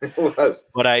fun. It was.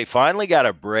 But I finally got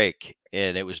a break,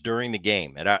 and it was during the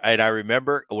game. And I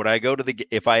remember when I go to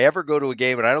if I ever go to a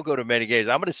game, and I don't go to many games,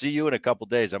 I'm going to see you in a couple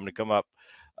days. I'm going to come up.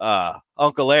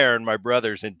 Uncle Aaron, my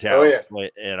brother's in town,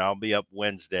 and I'll be up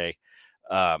Wednesday.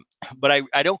 But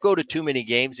I don't go to too many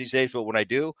games these days, but when I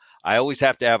do, I always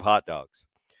have to have hot dogs.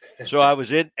 So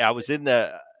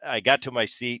I got to my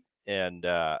seat, and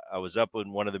I was up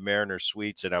in one of the Mariners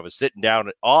suites, and I was sitting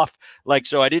down off,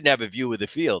 so I didn't have a view of the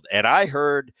field. And I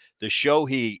heard the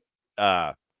Shohei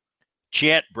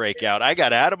chant break out. I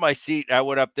got out of my seat. I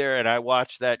went up there, and I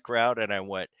watched that crowd, and I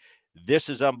went, this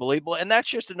is unbelievable. And that's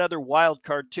just another wild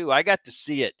card, too. I got to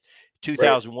see it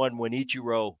 2001 when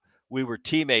Ichiro, we were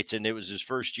teammates, and it was his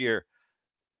first year.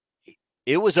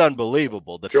 It was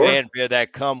unbelievable. The fanfare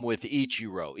that come with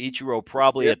Ichiro. Ichiro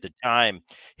probably at the time,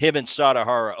 him and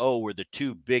Sadahara O were the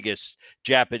two biggest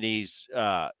Japanese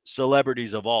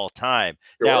celebrities of all time.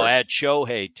 Now add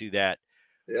Shohei to that.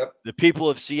 The people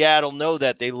of Seattle know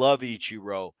that. They love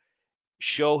Ichiro.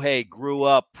 Shohei grew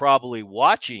up probably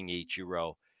watching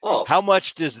Ichiro. How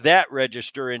much does that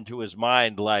register into his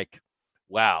mind?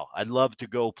 Wow, I'd love to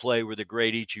go play where the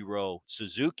great Ichiro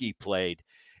Suzuki played.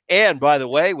 And by the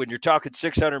way, when you're talking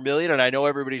 $600 million, and I know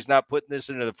everybody's not putting this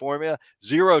into the formula,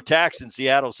 zero tax in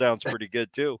Seattle sounds pretty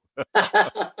good too.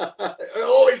 It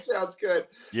always sounds good.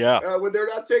 Yeah. When they're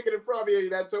not taking it from you,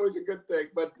 that's always a good thing.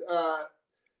 But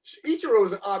Ichiro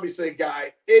is obviously a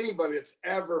guy, anybody that's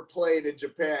ever played in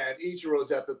Japan, Ichiro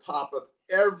is at the top of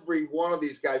every one of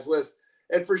these guys' list.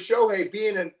 And for Shohei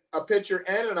being a pitcher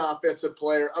and an offensive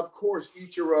player, of course,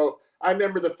 Ichiro, I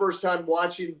remember the first time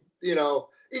watching,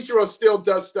 Ichiro still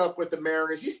does stuff with the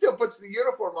Mariners. He still puts the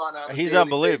uniform on. He's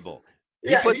unbelievable.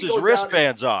 He puts his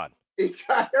wristbands on. He's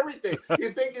got everything.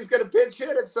 You think he's going to pinch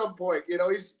hit at some point.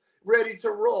 He's ready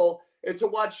to roll. And to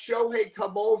watch Shohei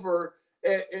come over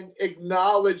and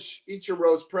acknowledge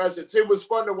Ichiro's presence, it was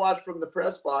fun to watch from the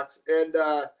press box. And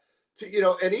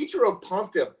and Ichiro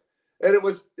punked him, and it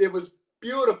was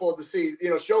beautiful to see.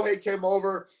 Shohei came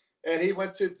over and he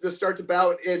went to start to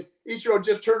bow, and Ichiro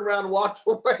just turned around and walked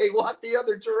away, walked the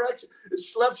other direction.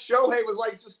 Left Shohei was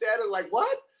like just standing like,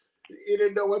 what? He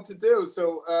didn't know what to do.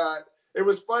 So it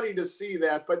was funny to see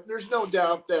that, but there's no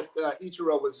doubt that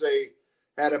Ichiro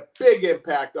had a big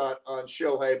impact on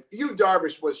Shohei. Yu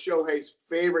Darvish was Shohei's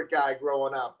favorite guy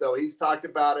growing up, though. He's talked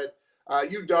about it.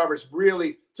 Yu Darvish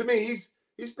really, to me,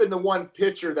 he's been the one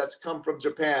pitcher that's come from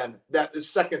Japan that is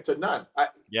second to none. I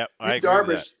agree Darvish,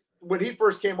 with that. When he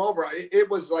first came over, it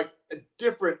was like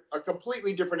a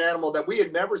completely different animal that we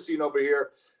had never seen over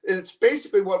here. And it's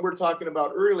basically what we're talking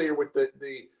about earlier with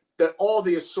all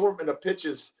the assortment of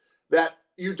pitches that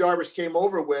Yu Darvish came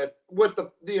over with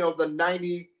the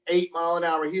 98 mile an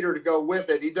hour heater to go with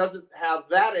it. He doesn't have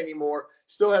that anymore.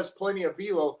 Still has plenty of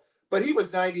velo, but he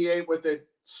was 98 with a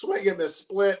swing and a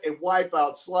split, a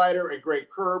wipeout slider, a great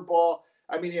curveball.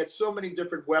 I mean, he had so many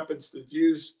different weapons to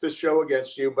use to show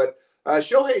against you. But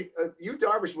Shohei, Yu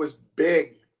Darvish was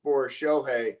big for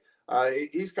Shohei.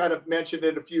 He's kind of mentioned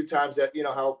it a few times that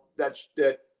how that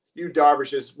Yu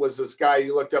Darvish was this guy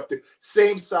you looked up to.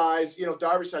 Same size,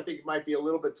 Darvish I think might be a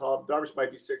little bit tall. Darvish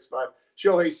might be 6'5".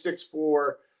 Shohei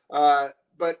 6'4".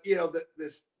 But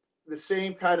the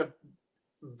same kind of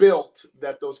built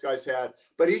that those guys had.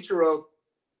 But Ichiro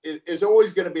is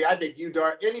always going to be, I think,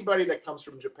 anybody that comes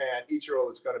from Japan,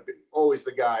 Ichiro is going to be always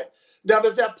the guy. Now,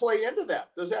 does that play into that?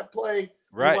 Does that play?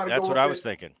 Right, that's what I was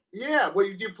thinking. Yeah, well,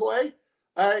 do you play?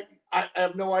 I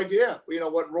have no idea,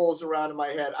 what rolls around in my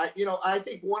head. I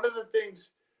think one of the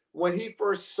things when he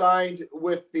first signed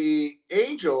with the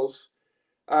Angels,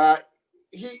 and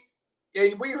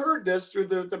we heard this through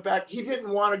the back, he didn't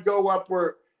want to go up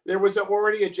where there was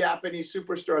already a Japanese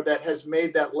superstar that has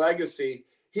made that legacy.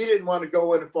 He didn't want to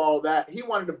go in and follow that. He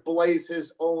wanted to blaze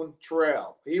his own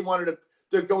trail. He wanted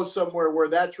to go somewhere where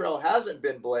that trail hasn't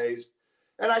been blazed.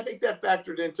 And I think that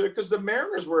factored into it because the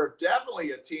Mariners were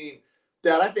definitely a team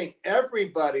that I think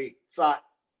everybody thought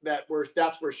that's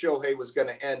where Shohei was going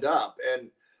to end up.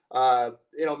 And,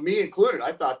 me included,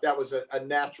 I thought that was a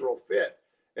natural fit.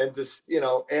 And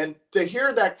and to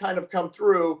hear that kind of come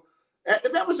through,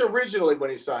 and that was originally when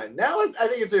he signed. Now I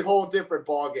think it's a whole different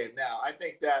ballgame now. I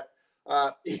think that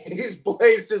he's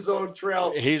blazed his own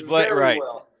trail. He's very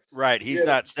well. Right. He's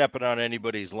not stepping on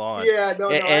anybody's lawn. Yeah, no.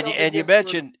 And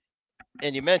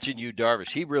you mentioned Yu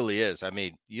Darvish. He really is. I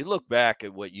mean, you look back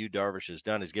at what Yu Darvish has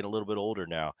done. He's getting a little bit older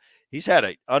now. He's had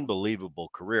an unbelievable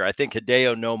career. I think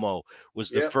Hideo Nomo was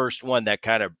the first one that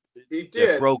kind of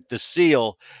broke the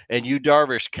seal, and Yu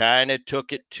Darvish kind of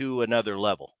took it to another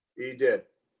level. He did.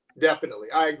 Definitely.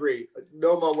 I agree.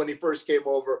 Nomo, when he first came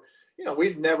over,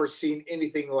 we'd never seen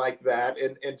anything like that,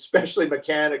 and especially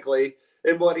mechanically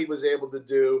and what he was able to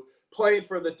do playing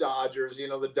for the Dodgers.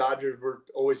 The Dodgers were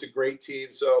always a great team.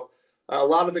 So a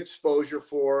lot of exposure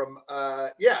for him.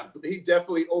 He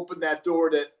definitely opened that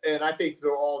door and I think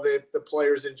all the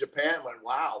players in Japan went,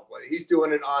 wow, he's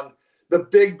doing it on the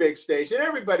big stage. And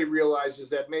everybody realizes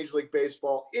that Major League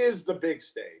Baseball is the big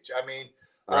stage. I mean,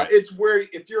 right. It's where,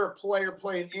 if you're a player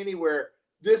playing anywhere,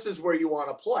 this is where you want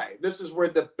to play. This is where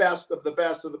the best of the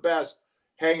best of the best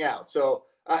hang out. So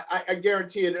I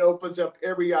guarantee it opens up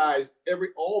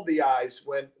all the eyes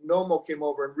when Nomo came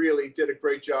over and really did a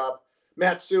great job.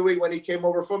 Matsui, when he came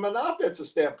over from an offensive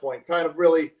standpoint, kind of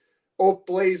really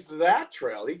blazed that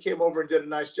trail. He came over and did a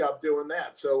nice job doing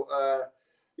that. So,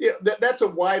 that's a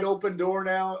wide open door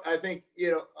now. I think,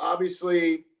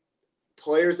 obviously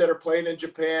players that are playing in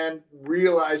Japan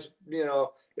realize,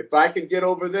 if I can get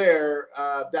over there,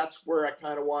 that's where I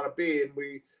kind of want to be. And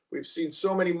we've seen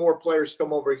so many more players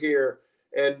come over here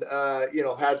and,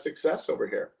 had success over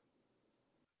here.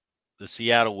 The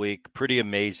Seattle week, pretty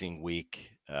amazing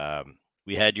week.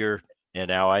 We had and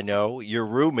now I know your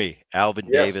roomie, Alvin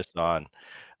Davis, on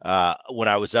when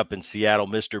I was up in Seattle,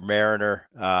 Mr. Mariner.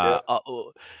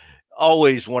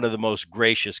 Always one of the most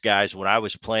gracious guys. When I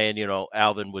was playing,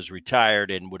 Alvin was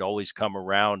retired and would always come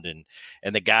around,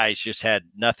 and the guys just had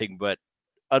nothing but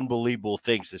unbelievable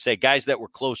things to say. Guys that were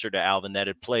closer to Alvin, that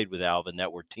had played with Alvin,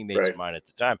 that were teammates of mine at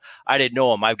the time. I didn't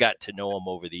know him. I've got to know him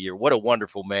over the year. What a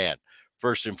wonderful man,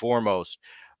 first and foremost.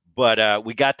 But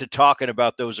we got to talking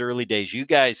about those early days. You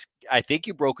guys, I think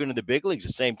you broke into the big leagues at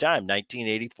the same time,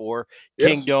 1984, yes.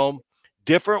 Kingdome.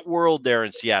 Different world there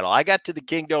in Seattle. I got to the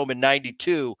Kingdome in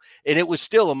 92, and it was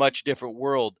still a much different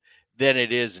world than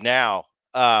it is now.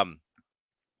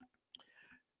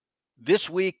 This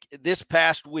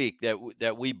past week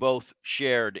that we both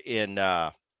shared in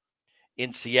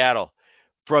Seattle,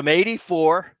 from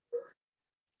 84,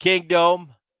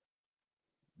 Kingdome,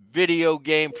 video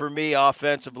game for me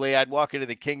offensively. I'd walk into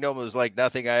the Kingdome. It was like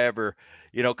nothing I ever,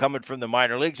 coming from the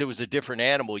minor leagues, it was a different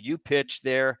animal. You pitched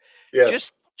there. Yes.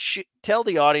 Just tell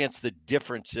the audience the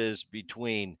differences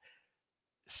between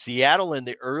Seattle in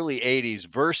the early 80s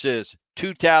versus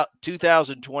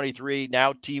 2023,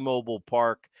 now T-Mobile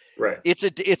Park. Right. It's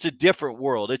a different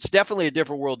world. It's definitely a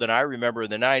different world than I remember in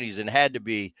the 90s and had to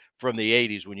be from the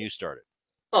 80s when you started.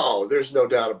 Oh, there's no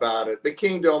doubt about it. The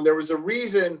Kingdome, there was a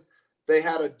reason they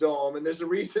had a dome, and there's a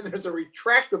reason there's a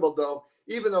retractable dome,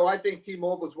 even though I think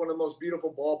T-Mobile is one of the most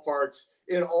beautiful ballparks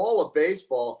in all of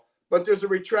baseball. But there's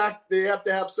they have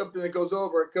to have something that goes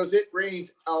over it because it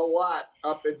rains a lot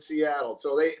up in Seattle.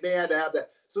 So they had to have that.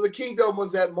 So the Kingdome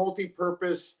was that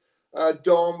multi-purpose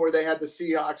dome where they had the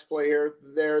Seahawks play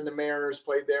there and the Mariners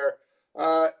played there.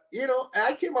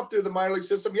 I came up through the minor league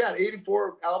system. Yeah, in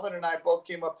 84, Alvin and I both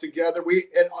came up together.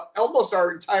 And almost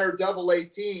our entire Double-A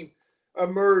team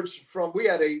emerged from, we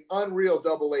had an unreal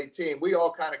Double-A team. We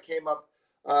all kind of came up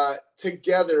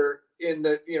together in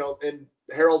in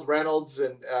Harold Reynolds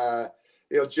and,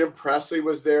 Jim Presley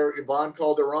was there. Yvonne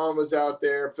Calderon was out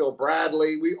there. Phil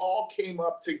Bradley. We all came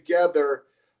up together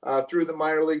through the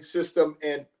minor league system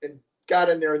and got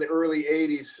in there in the early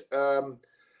 80s.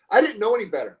 I didn't know any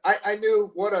better. I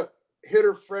knew what a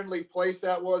hitter-friendly place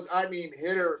that was. I mean,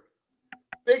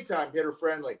 big-time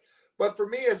hitter-friendly. But for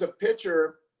me as a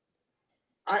pitcher,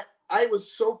 I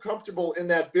was so comfortable in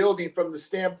that building from the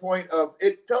standpoint of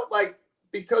it felt like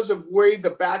because of where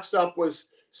the backstop was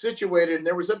situated, and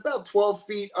there was about 12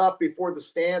 feet up before the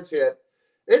stands hit,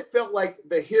 it felt like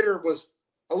the hitter was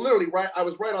literally right. I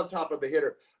was right on top of the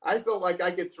hitter. I felt like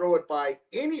I could throw it by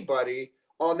anybody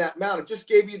on that mound. It just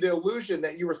gave you the illusion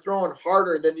that you were throwing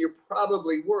harder than you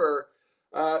probably were.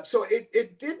 So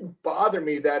it didn't bother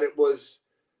me that it was,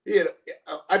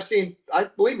 I've seen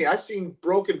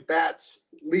broken bats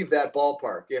leave that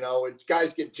ballpark, and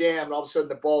guys get jammed and all of a sudden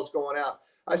the ball's going out.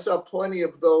 I saw plenty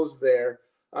of those there,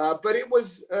 but it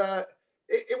was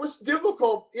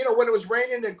difficult. When it was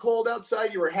raining and cold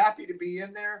outside, you were happy to be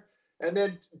in there. And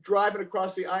then driving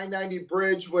across the I-90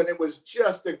 bridge when it was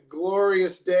just a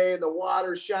glorious day and the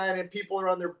water's shining, people are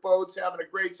on their boats having a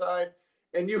great time,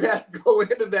 and you had to go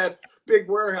into that big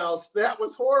warehouse. That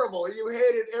was horrible. And you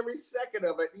hated every second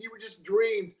of it. And you were just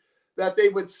dreamed that they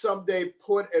would someday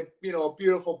put a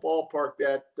beautiful ballpark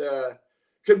that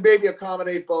could maybe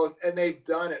accommodate both. And they've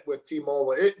done it with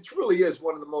T-Mobile. It truly is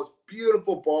one of the most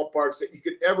beautiful ballparks that you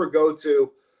could ever go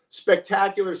to.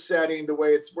 Spectacular setting, the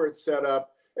way where it's set up.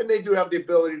 And they do have the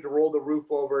ability to roll the roof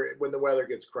over when the weather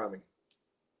gets crummy.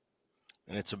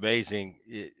 And it's amazing.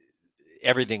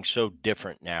 Everything's so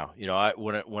different now.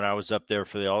 When I was up there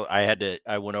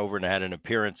I went over and I had an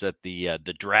appearance at the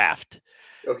draft.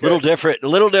 Okay. A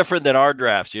little different than our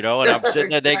drafts, and I'm sitting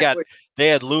there. Exactly. They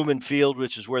had Lumen Field,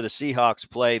 which is where the Seahawks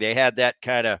play. They had that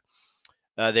kind of.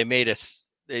 They made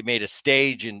a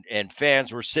stage and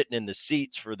fans were sitting in the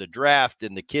seats for the draft,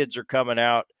 and the kids are coming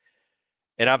out.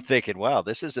 And I'm thinking, wow,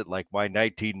 this isn't like my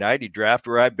 1990 draft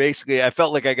where I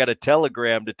felt like I got a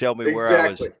telegram to tell me where I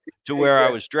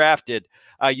was drafted.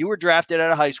 You were drafted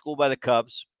out of high school by the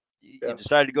Cubs. You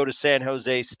decided to go to San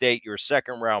Jose State. You're a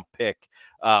second-round pick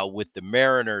with the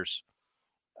Mariners.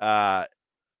 Tell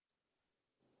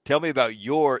me about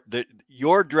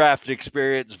your draft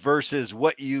experience versus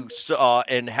what you saw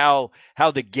and how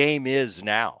the game is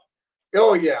now.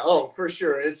 Oh, yeah. Oh, for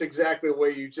sure. It's exactly the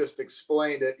way you just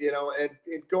explained it,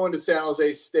 and going to San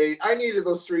Jose State. I needed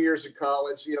those 3 years of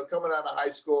college, coming out of high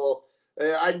school.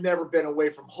 I'd never been away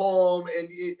from home, and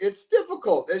it's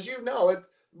difficult. As you know,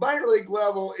 minor league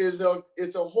level it's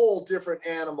a whole different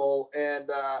animal.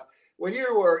 And when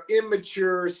you were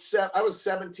immature, I was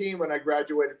 17 when I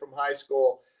graduated from high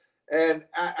school, and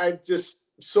I just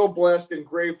so blessed and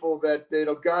grateful that,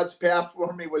 God's path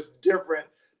for me was different.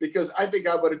 Because I think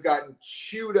I would have gotten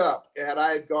chewed up had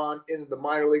I had gone into the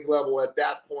minor league level at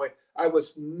that point. I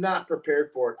was not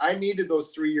prepared for it. I needed those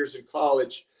 3 years in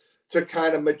college to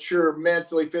kind of mature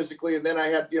mentally, physically. And then I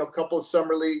had, a couple of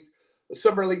summer league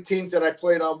teams that I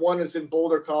played on. One is in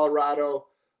Boulder, Colorado.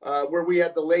 where we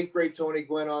had the late, great Tony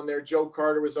Gwynn on there. Joe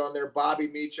Carter was on there, Bobby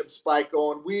Meacham, Spike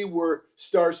Owen. We were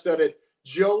star-studded.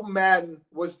 Joe Madden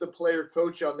was the player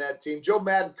coach on that team. Joe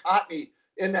Madden caught me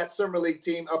in that summer league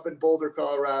team up in Boulder,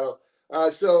 Colorado.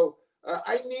 So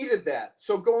I needed that.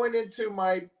 So going into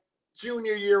my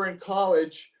junior year in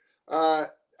college,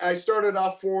 I started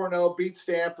off 4-0, beat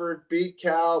Stanford, beat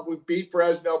Cal, we beat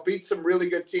Fresno, beat some really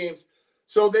good teams.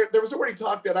 So there was already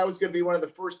talk that I was going to be one of the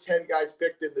first 10 guys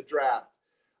picked in the draft.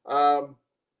 And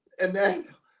then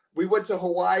we went to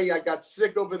Hawaii. I got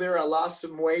sick over there. I lost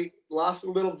some weight, lost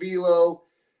a little velo.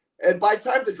 And by the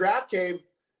time the draft came,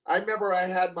 I remember I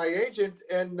had my agent,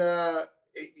 and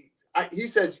he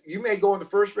said, you may go in the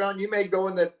first round. You may go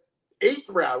in the 8th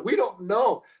round. We don't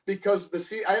know, because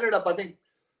I ended up, I think,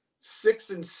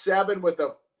 6-7 with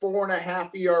a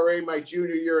 4.5 ERA my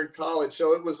junior year in college.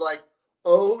 So it was like,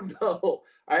 oh no,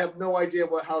 I have no idea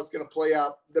how it's going to play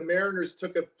out. The Mariners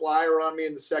took a flyer on me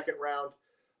in the 2nd round.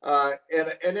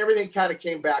 And everything kind of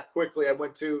came back quickly. I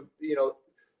went to,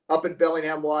 up in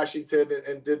Bellingham, Washington,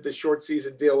 and did the short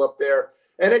season deal up there.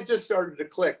 And it just started to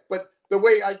click. But the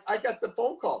way I got the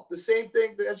phone call, the same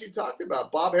thing as you talked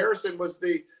about. Bob Harrison was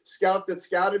the scout that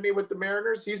scouted me with the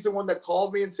Mariners. He's the one that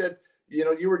called me and said,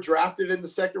 you were drafted in the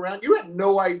 2nd round. You had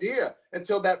no idea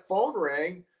until that phone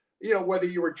rang, whether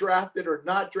you were drafted or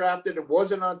not drafted. It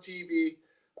wasn't on TV.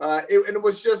 And it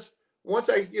was just, once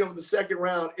the 2nd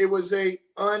round, it was a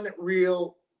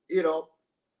unreal,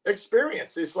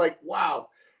 experience. It's like, wow,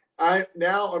 I'm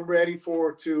ready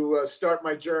to start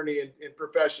my journey in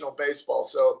professional baseball.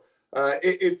 So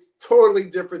it's totally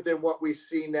different than what we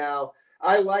see now.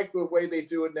 I like the way they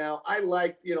do it now. I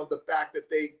like, the fact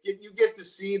that you get to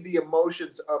see the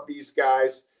emotions of these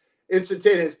guys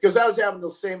instantaneous, because I was having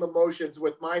those same emotions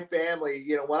with my family.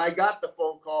 When I got the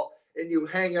phone call and you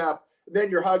hang up,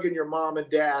 then you're hugging your mom and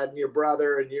dad and your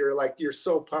brother, and you're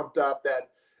so pumped up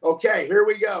that, okay, here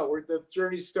we go. The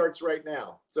journey starts right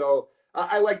now. So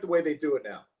I like the way they do it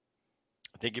now.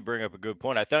 I think you bring up a good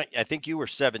point. I think you were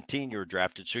 17, you were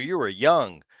drafted. So you were a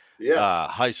young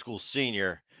high school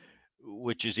senior,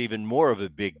 which is even more of a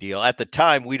big deal. At the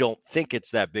time, we don't think it's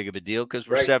that big of a deal because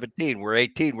we're 17, we're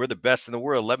 18, we're the best in the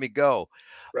world. Let me go.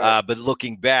 Right. But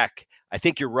looking back, I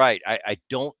think you're right. I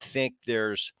don't think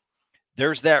there's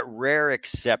that rare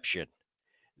exception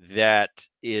that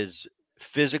is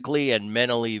physically and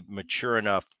mentally mature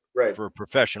enough for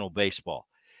professional baseball.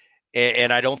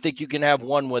 And I don't think you can have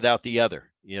one without the other.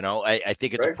 I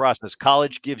think it's a process.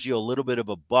 College gives you a little bit of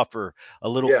a buffer, a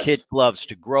little kid gloves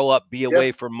to grow up, be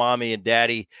away from mommy and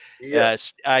daddy.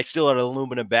 Yes. I still had an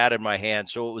aluminum bat in my hand.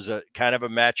 So it was a kind of a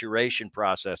maturation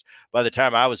process. By the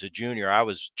time I was a junior, I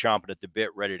was chomping at the bit,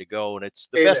 ready to go. And it's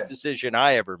the best decision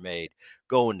I ever made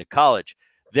going to college.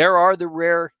 There are the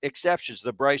rare exceptions,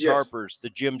 the Bryce Harpers, the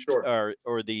Jim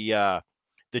or the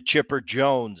Chipper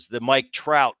Jones, the Mike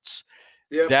Trouts.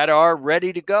 Yep. That are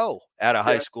ready to go out of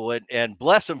high school, and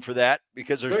bless them for that,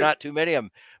 because there's not too many of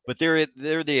them, but they're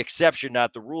the exception,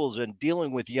 not the rules. And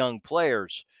dealing with young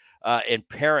players and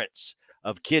parents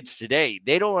of kids today,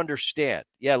 they don't understand.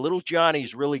 Yeah, little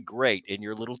Johnny's really great in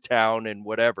your little town and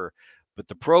whatever, but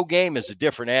the pro game is a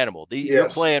different animal. You're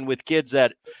playing with kids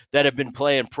that have been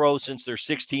playing pro since they're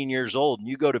 16 years old, and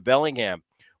you go to Bellingham,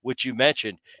 which you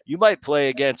mentioned, you might play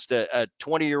against a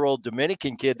 20-year-old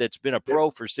Dominican kid that's been a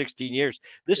pro for 16 years.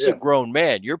 This is a grown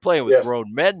man. You're playing with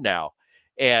grown men now,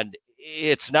 and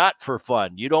it's not for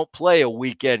fun. You don't play a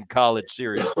weekend college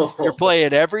series. You're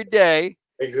playing every day.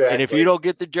 Exactly. And if you don't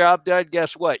get the job done,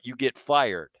 guess what? You get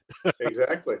fired.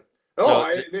 Exactly.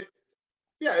 Oh,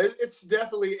 it's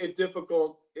definitely a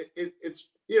difficult. It's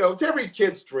it's every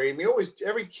kid's dream.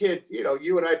 Every kid.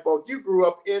 You and I both. You grew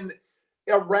up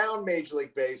around Major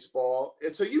League Baseball,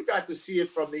 and so you got to see it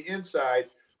from the inside,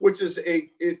 which is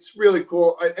it's really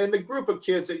cool. And the group of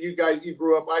kids that you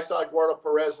grew up, I saw Eduardo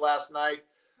Perez last night.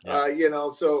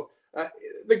 So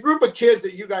the group of kids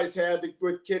that you guys had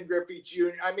with Ken Griffey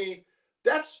Jr., I mean,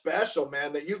 that's special,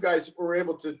 man, that you guys were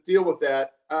able to deal with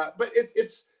that. But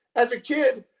it's as a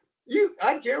kid,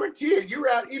 I guarantee you were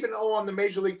out, even on the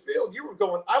Major League field, you were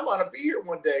going, I want to be here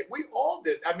one day. We all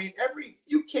did. I mean,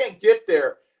 you can't get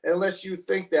there unless you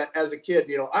think that as a kid.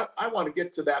 I want to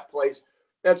get to that place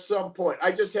at some point.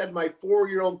 I just had my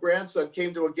 4-year-old grandson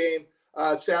came to a game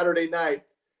Saturday night.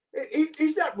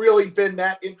 He's not really been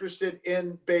that interested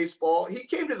in baseball. He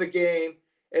came to the game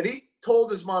and he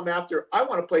told his mom after, I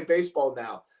want to play baseball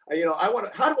now.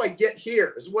 How do I get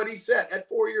here? Is what he said at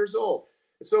 4 years old.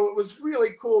 So it was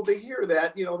really cool to hear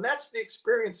that, and that's the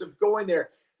experience of going there,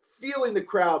 feeling the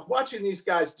crowd, watching these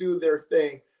guys do their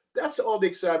thing. that's all the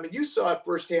excitement. You saw it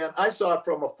firsthand. I saw it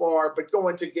from afar, but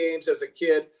going to games as a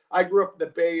kid, I grew up in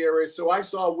the Bay Area, so I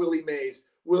saw Willie Mays,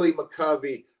 Willie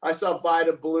McCovey. I saw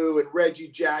Vida Blue and Reggie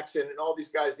Jackson and all these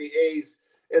guys, the A's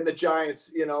and the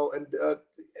Giants, and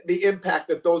the impact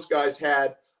that those guys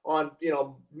had on,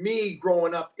 me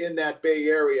growing up in that Bay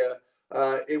Area.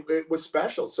 It was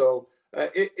special. So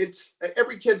it's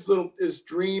every kid's his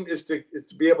dream is to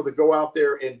be able to go out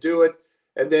there and do it.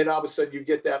 And then all of a sudden you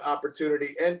get that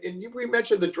opportunity. We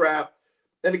mentioned the draft.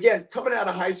 And again, coming out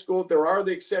of high school, there are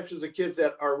the exceptions of kids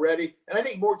that are ready. And I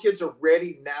think more kids are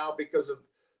ready now because of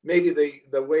maybe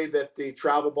the way that the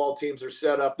travel ball teams are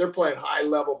set up. They're playing high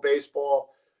level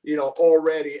baseball,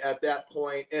 already at that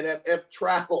point, and have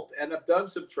traveled and have done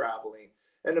some traveling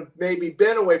and have maybe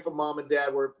been away from mom and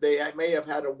dad where they may have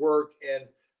had to work and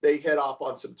they head off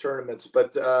on some tournaments.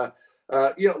 But,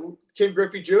 Ken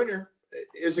Griffey Jr.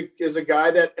 is a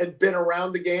guy that had been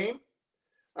around the game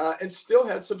and still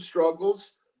had some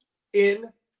struggles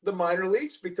in the minor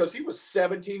leagues because he was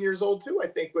 17 years old too, I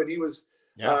think, when he was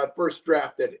first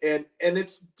drafted. And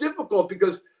it's difficult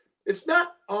because it's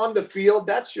not on the field.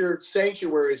 That's your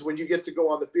sanctuary, is when you get to go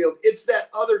on the field. It's that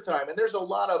other time. And there's a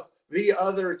lot of the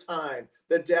other time,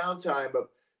 the downtime of,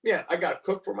 I got to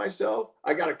cook for myself.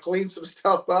 I got to clean some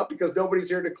stuff up because nobody's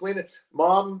here to clean it.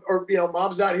 Mom's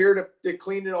not here to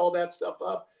clean it, all that stuff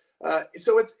up.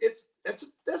 So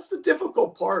that's the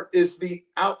difficult part, is the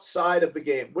outside of the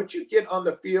game. Once you get on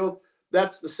the field,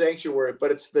 that's the sanctuary, but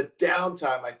it's the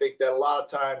downtime, I think, that a lot of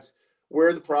times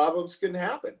where the problems can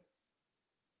happen.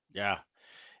 Yeah.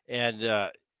 And,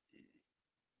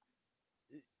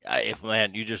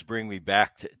 you just bring me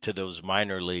back to those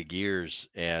minor league years.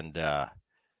 And,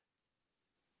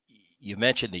 you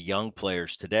mentioned the young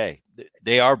players today.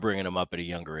 They are bringing them up at a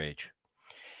younger age.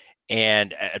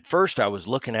 And at first I was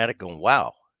looking at it going,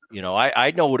 wow,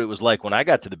 I know what it was like when I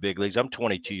got to the big leagues. I'm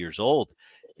 22 years old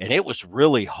and it was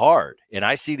really hard. And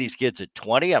I see these kids at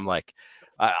 20. I'm like,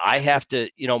 I have to,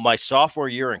 my sophomore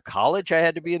year in college, I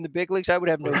had to be in the big leagues. I would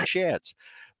have no chance.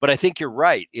 But I think you're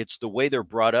right. It's the way they're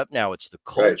brought up now. It's the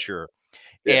culture. Right.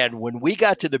 Yeah. And when we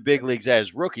got to the big leagues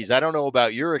as rookies, I don't know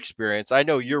about your experience. I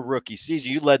know your rookie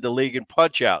season, you led the league in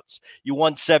punch-outs. You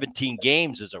won 17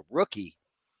 games as a rookie.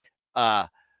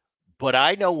 But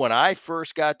I know when I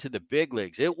first got to the big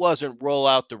leagues, it wasn't roll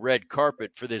out the red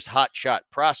carpet for this hot shot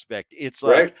prospect. It's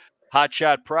like hot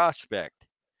shot prospect.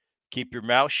 Keep your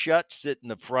mouth shut, sit in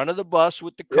the front of the bus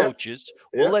with the coaches.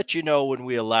 Yeah. We'll let you know when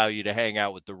we allow you to hang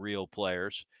out with the real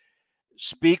players.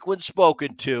 Speak when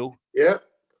spoken to. Yeah.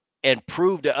 And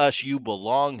prove to us you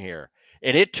belong here.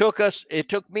 And it took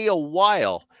me a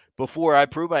while before I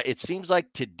proved it. It seems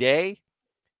like today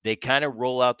they kind of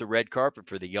roll out the red carpet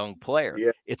for the young player.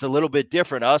 Yeah. It's a little bit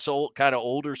different. Us kind of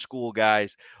older school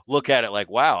guys look at it like,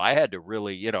 wow, I had to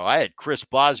really, I had Chris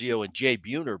Bosio and Jay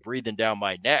Buhner breathing down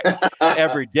my neck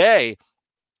every day.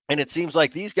 And it seems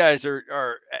like these guys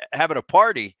are having a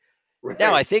party. Right.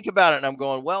 Now I think about it and I'm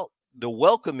going, well, the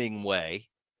welcoming way,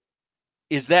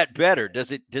 is that better?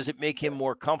 Does it make him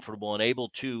more comfortable and able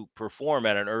to perform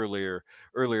at an earlier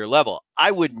level?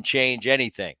 I wouldn't change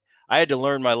anything. I had to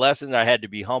learn my lesson. I had to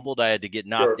be humbled. I had to get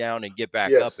knocked down and get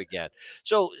back up again.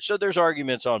 So there's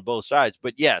arguments on both sides.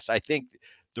 But yes, I think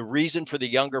the reason for the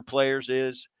younger players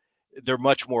is they're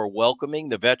much more welcoming.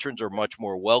 The veterans are much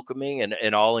more welcoming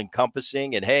and all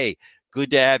encompassing. And hey,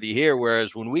 good to have you here.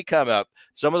 Whereas when we come up,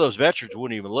 some of those veterans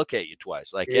wouldn't even look at you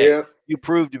twice. Like, hey, you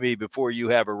proved to me before you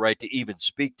have a right to even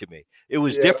speak to me. It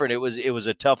was different. It was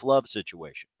a tough love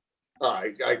situation.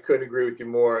 I couldn't agree with you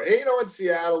more. And, in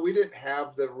Seattle, we didn't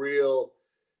have the real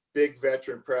big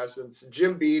veteran presence.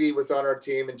 Jim Beattie was on our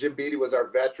team, and Jim Beattie was our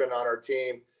veteran on our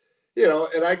team.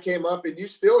 And I came up, and you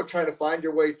still are trying to find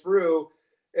your way through.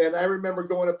 And I remember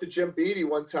going up to Jim Beattie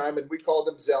one time, and we called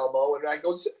him Zelmo, and I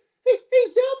go, hey,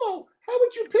 Zelmo, how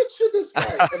would you pitch to this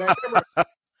guy? And I remember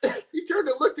he turned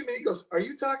and looked at me and he goes, are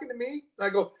you talking to me? And I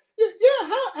go, yeah,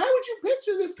 how would you pitch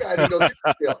to this guy? And he goes,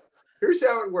 here's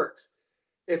how it works.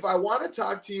 If I want to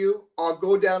talk to you, I'll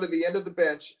go down to the end of the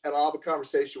bench and I'll have a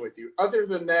conversation with you. Other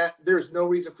than that, there's no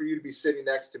reason for you to be sitting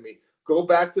next to me. Go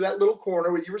back to that little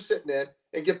corner where you were sitting in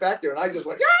and get back there. And I just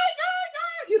went,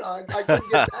 I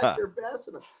couldn't get back there fast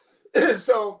enough.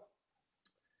 So,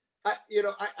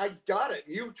 I got it.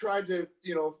 You tried to,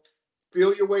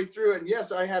 feel your way through. And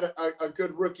yes, I had a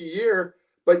good rookie year,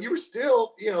 but you were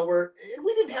still, we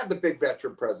didn't have the big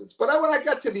veteran presence. But when I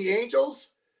got to the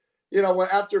Angels,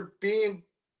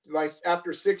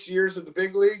 after 6 years of the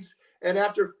big leagues and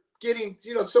after getting,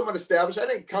 somewhat established, I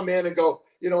didn't come in and go,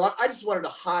 I just wanted to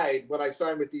hide when I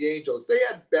signed with the Angels. They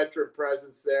had veteran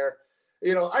presence there.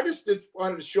 I just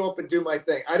wanted to show up and do my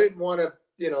thing. I didn't want to,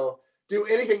 do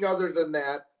anything other than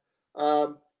that.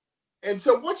 And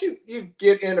so once you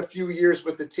get in a few years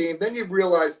with the team, then you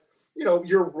realize,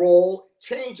 your role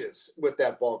changes with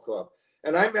that ball club.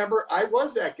 And I remember I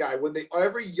was that guy when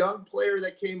every young player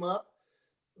that came up,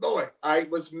 boy, I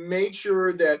was made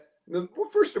sure that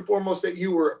first and foremost that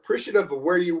you were appreciative of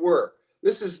where you were.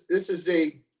 This is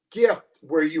a gift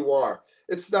where you are.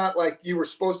 It's not like you were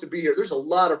supposed to be here. There's a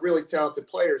lot of really talented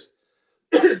players,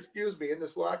 excuse me, in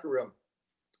this locker room.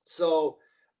 So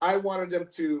I wanted them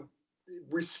to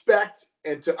respect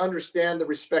and to understand the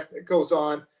respect that goes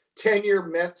on. Tenure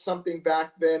meant something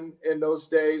back then in those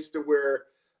days to where,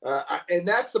 and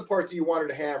that's the part that you wanted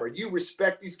to hammer. You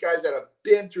respect these guys that have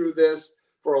been through this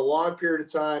for a long period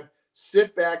of time.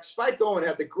 Sit back. Spike Owen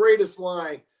had the greatest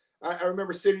line. I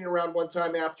remember sitting around one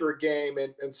time after a game,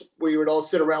 and we would all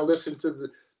sit around, listen to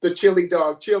the chili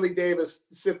dog, Chili Davis,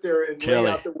 sit there and lay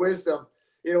out the wisdom.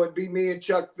 It'd be me and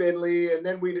Chuck Finley, and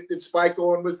then Spike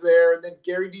Owen was there, and then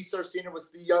Gary DiSarcina was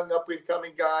the young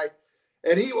up-and-coming guy.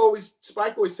 And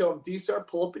Spike always tell him, DiSar,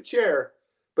 pull up a chair.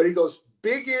 But he goes,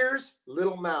 big ears,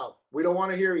 little mouth. We don't want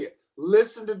to hear you.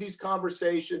 Listen to these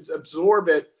conversations, absorb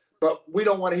it, but we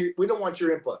don't want to hear. We don't want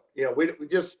your input. We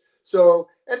just so.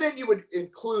 And then you would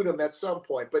include him at some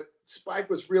point. But Spike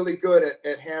was really good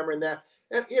at hammering that.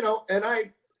 And and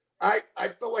I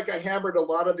felt like I hammered a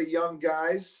lot of the young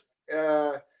guys.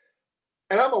 And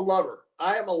I'm a lover.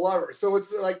 I am a lover. So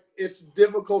it's like it's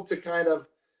difficult to kind of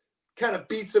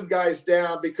beat some guys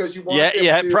down because you want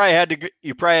you probably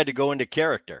had to go into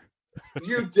character.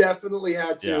 You definitely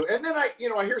had to. Yeah. And then I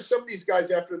hear some of these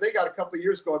guys after they got a couple of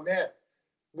years going, man,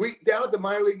 we down at the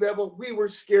minor league level, we were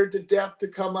scared to death to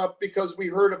come up because we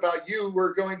heard about you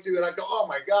were going to, and I go, oh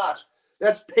my gosh,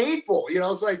 that's painful.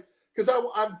 It's like, because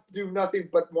I do nothing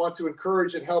but want to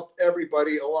encourage and help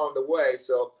everybody along the way.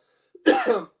 So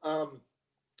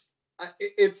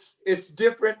it's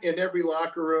different in every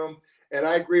locker room. And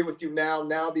I agree with you now.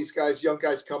 Now these young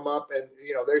guys come up and,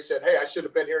 they said, hey, I should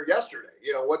have been here yesterday.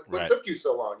 What Right. took you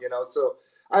so long? So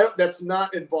that's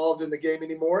not involved in the game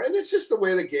anymore. And it's just the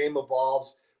way the game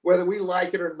evolves, whether we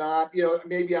like it or not.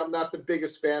 Maybe I'm not the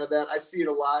biggest fan of that. I see it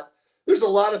a lot. There's a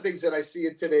lot of things that I see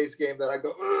in today's game that I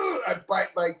go, I bite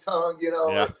my tongue,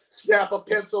 or snap a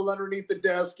pencil underneath the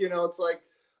desk. It's like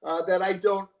that I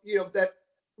don't, that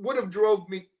would have drove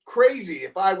me crazy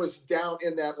if I was down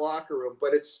in that locker room,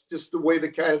 but it's just the way the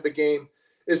game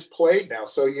is played now.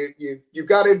 So you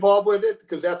got involved with it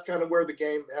because that's kind of where the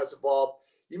game has evolved.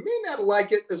 You may not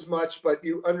like it as much, but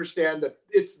you understand that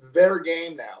it's their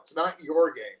game now. It's not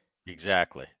your game.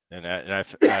 Exactly. And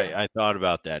I thought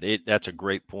about that. That's a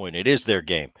great point. It is their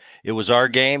game. It was our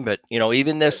game, but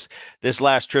even this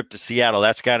last trip to Seattle,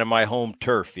 that's kind of my home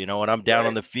turf, and I'm down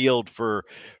on the field for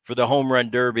the home run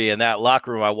derby and that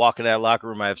locker room. I walk in that locker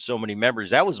room. I have so many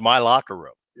memories. That was my locker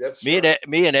room. That's me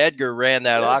and Edgar ran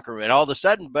that locker room, and all of a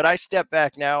sudden, but I step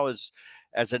back now as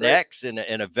an ex and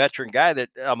a veteran guy that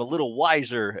I'm a little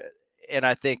wiser, and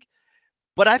I think,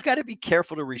 but I've got to be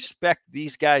careful to respect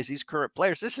these guys, these current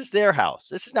players. This is their house.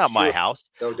 This is not my house.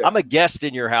 No doubt. I'm a guest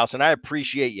in your house, and I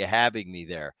appreciate you having me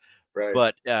there. Right.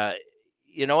 But, and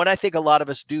I think a lot of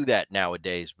us do that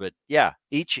nowadays. But, yeah,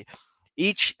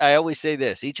 I always say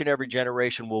this, each and every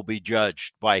generation will be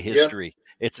judged by history.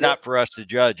 Yeah. It's not for us to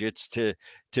judge. It's to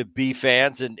be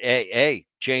fans. And, hey,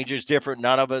 change is different.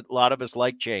 A lot of us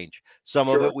like change. Some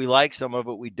of it we like, some of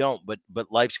it we don't. But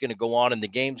life's going to go on, and the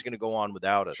game's going to go on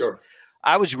without us. Sure.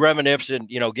 I was reminiscing,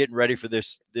 getting ready for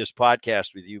this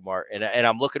podcast with you, Mark, and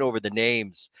I'm looking over the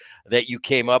names that you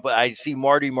came up with. I see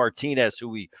Marty Martinez, who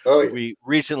we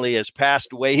recently has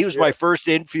passed away. He was my first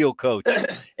infield coach,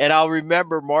 and I'll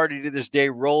remember Marty to this day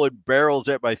rolling barrels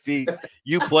at my feet.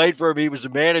 You played for him. He was a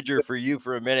manager for you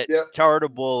for a minute.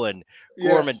 Tartable and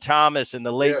Gorman Thomas and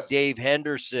the late Dave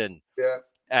Henderson.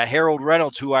 Harold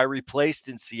Reynolds, who I replaced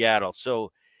in Seattle.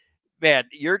 So, man,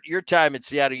 your time in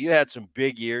Seattle, you had some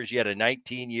big years. You had a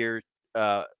 19-year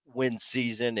win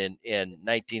season in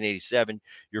 1987,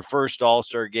 your first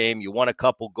All-Star game. You won a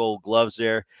couple Gold Gloves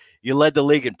there. You led the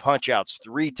league in punch-outs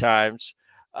 3 times.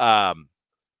 In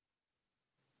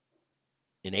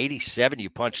 87, you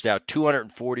punched out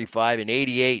 245. In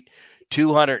 88,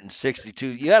 262.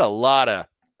 You had a lot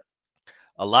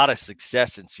of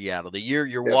success in Seattle. The year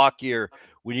your walk year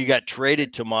when you got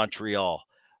traded to Montreal.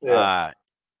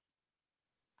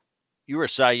 You were a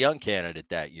Cy Young candidate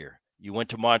that year. You went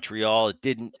to Montreal. It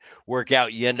didn't work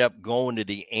out. You end up going to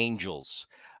the Angels.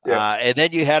 And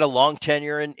then you had a long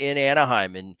tenure in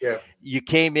Anaheim. And you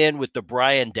came in with the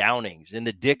Brian Downings and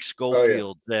the Dick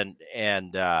Schofields.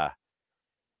 And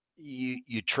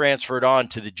you transferred on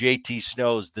to the JT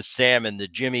Snows, the Salmon, the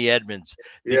Jimmy Edmonds,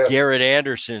 the Yes. Garrett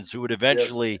Andersons, who would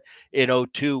eventually in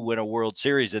 2002 win a World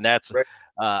Series. And that's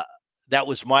that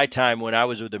was my time when I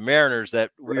was with the Mariners,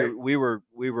 that we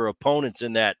were opponents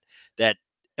in that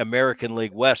American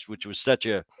League West, which was such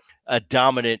a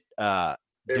dominant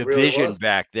division really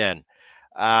back then.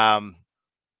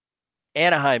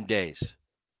 Anaheim days.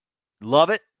 Love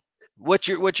it. What's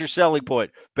your selling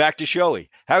point? Back to Shohei.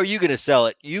 How are you going to sell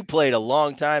it? You played a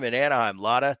long time in Anaheim. A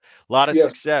lot of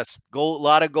success. A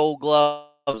lot of Gold Gloves.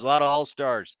 A lot of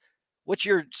All-Stars. What's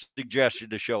your suggestion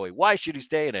to Shohei? Why should he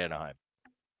stay in Anaheim?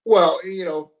 Well,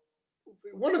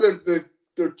 one of the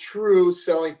true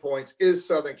selling points is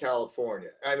Southern California.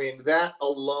 I mean, that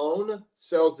alone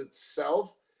sells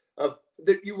itself, of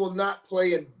that you will not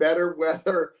play in better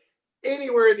weather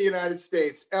anywhere in the United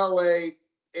States. LA,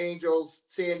 Angels,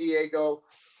 San Diego.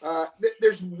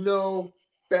 There's no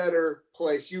better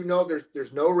place.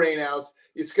 There's no rainouts.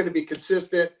 It's going to be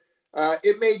consistent.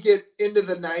 It may get into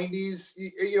the 90s,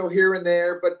 here and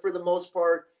there, but for the most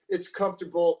part, it's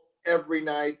comfortable every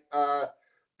night.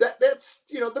 That's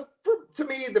to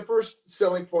me, the first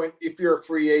selling point, if you're a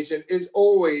free agent, is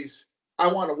always, I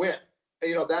want to win.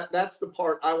 That's the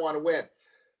part I want to win.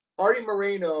 Artie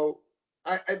Moreno,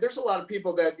 there's a lot of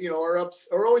people that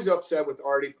are always upset with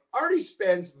Artie. Artie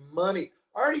spends money.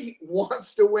 Artie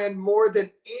wants to win more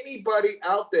than anybody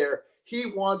out there. He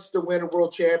wants to win a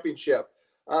world championship.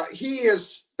 He has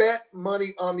spent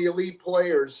money on the elite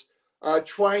players,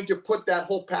 trying to put that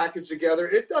whole package together.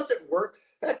 It doesn't work.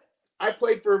 I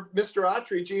played for Mr.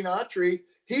 Autry, Gene Autry.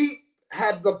 He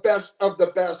had the best of the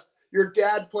best. Your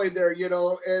dad played there,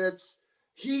 and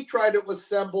he tried to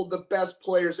assemble the best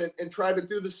players and try to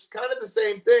do this kind of the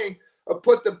same thing,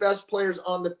 put the best players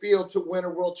on the field to win a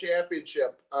world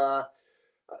championship.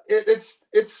 It's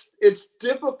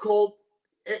difficult.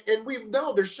 And we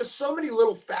know there's just so many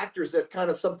little factors that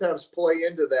kind of sometimes play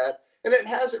into that, and it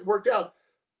hasn't worked out.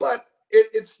 But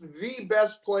it's the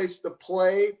best place to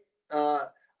play.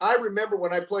 I remember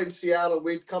when I played in Seattle,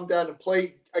 we'd come down and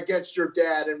play against your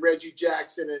dad and Reggie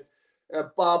Jackson and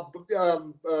Bob,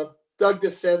 Doug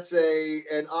DeSensei,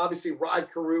 and obviously Rod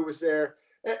Carew was there.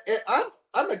 And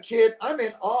I'm a kid. I'm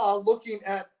in awe looking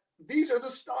at, these are the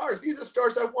stars. These are the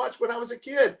stars I watched when I was a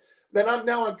kid. Then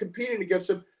I'm competing against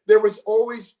them. There was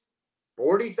always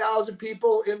 40,000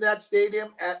 people in that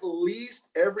stadium, at least,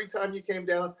 every time you came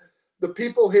down. The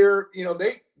people here,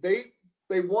 they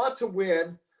want to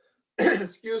win,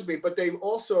 excuse me, but they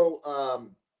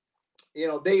also,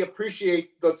 they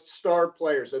appreciate the star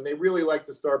players, and they really like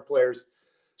the star players.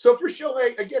 So for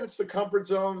Shohei, again, it's the comfort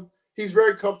zone. He's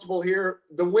very comfortable here.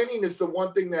 The winning is the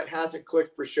one thing that hasn't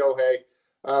clicked for Shohei.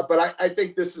 But I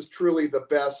think this is truly the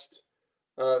best,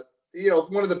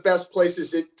 one of the best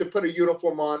places to put a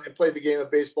uniform on and play the game of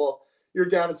baseball. You're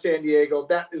down in San Diego.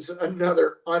 That is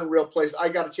another unreal place. I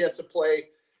got a chance to play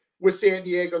with San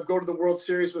Diego, go to the World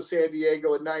Series with San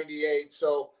Diego in '98.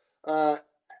 So I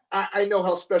know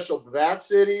how special that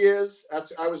city is.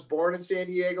 I was born in San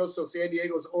Diego, so San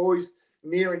Diego is always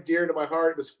near and dear to my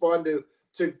heart. It was fun to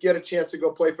get a chance to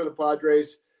go play for the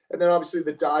Padres. And then obviously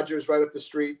the Dodgers right up the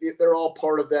street. They're all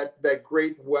part of that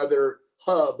great weather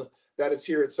hub that is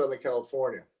here in Southern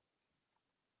California.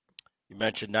 You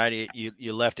mentioned 98.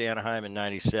 You left Anaheim in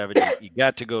 '97. You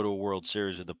got to go to a World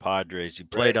Series with the Padres. You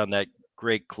played on that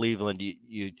great Cleveland.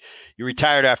 You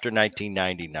retired after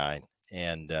 1999,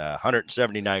 and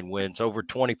 179 wins, over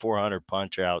 2,400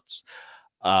 punch outs,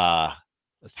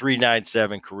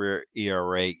 3.97 career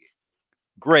ERA.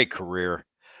 Great career.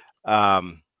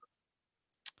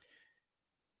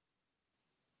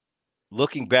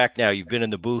 Looking back now, you've been in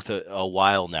the booth a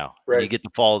while now. Right. And you get to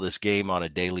follow this game on a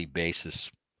daily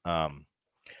basis.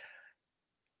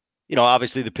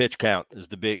 Obviously the pitch count is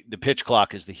the pitch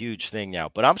clock is the huge thing now.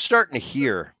 But I'm starting to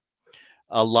hear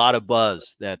a lot of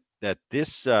buzz that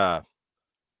this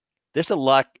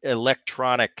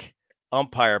electronic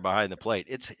umpire behind the plate,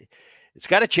 it's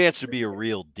got a chance to be a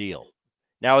real deal.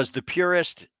 Now, as the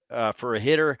purist for a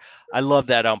hitter, I love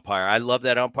that umpire. I love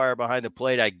that umpire behind the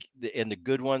plate. And the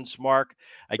good ones, Mark,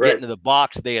 I get into the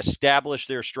box. They establish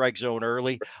their strike zone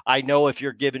early. I know if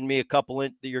you're giving me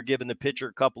you're giving the pitcher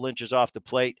a couple inches off the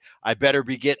plate, I better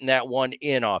be getting that one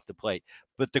in off the plate.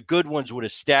 But the good ones would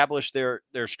establish their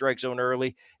strike zone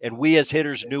early, and we as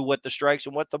hitters knew what the strikes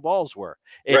and what the balls were.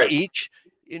 And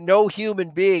no human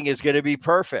being is going to be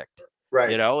perfect.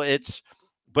 Right.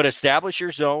 But establish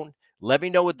your zone. Let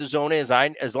me know what the zone is.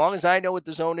 As long as I know what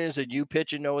the zone is and you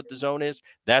pitch and know what the zone is,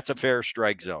 that's a fair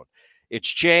strike zone. It's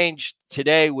changed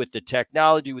today with the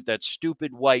technology, with that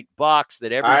stupid white box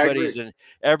that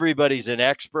everybody's an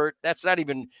expert. That's not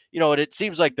even, and it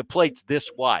seems like the plate's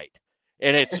this wide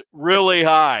and it's really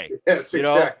high. Yes,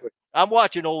 exactly. I'm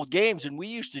watching old games and we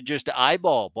used to just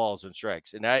eyeball balls and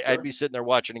strikes. And I'd be sitting there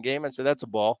watching a game and say, that's a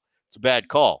ball. It's a bad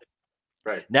call.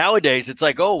 Right. Nowadays, it's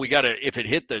like, we got to, if it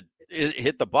hit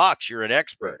the box, you're an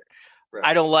expert. Right.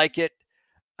 I don't like it.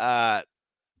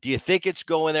 Do you think it's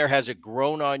going there? Has it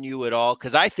grown on you at all?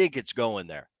 Because I think it's going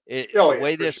there. The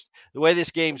way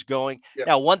this game's going. Yeah.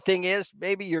 Now, one thing is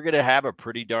maybe you're going to have a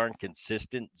pretty darn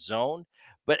consistent zone,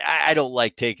 but I don't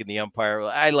like taking the umpire.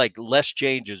 I like less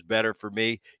change is better for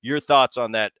me. Your thoughts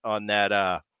on that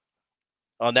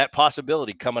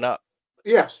possibility coming up?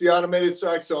 Yes, the automated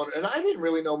strike zone. And I didn't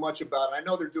really know much about it. I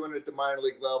know they're doing it at the minor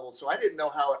league level, so I didn't know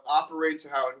how it operates or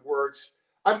how it works.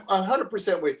 I'm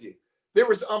 100% with you. There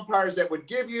was umpires that would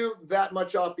give you that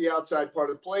much off the outside part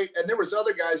of the plate, and there was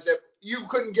other guys that you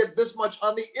couldn't get this much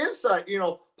on the inside,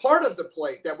 part of the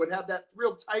plate that would have that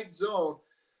real tight zone.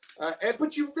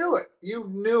 But you knew it. You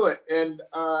knew it, and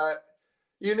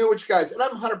you knew which guys. And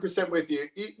I'm 100% with you.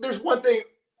 There's one thing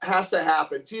has to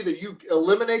happen. It's either you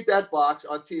eliminate that box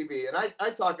on TV, and I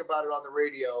talk about it on the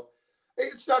radio.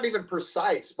 It's not even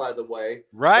precise, by the way.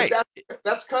 Right.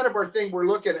 That's kind of our thing we're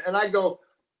looking at. And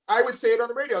I would say it on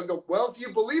the radio. I go, well, if you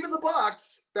believe in the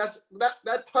box, that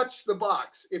touched the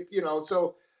box. It's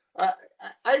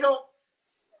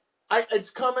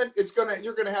coming.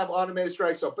 You're going to have automated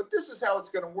strike zone, but this is how it's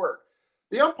going to work.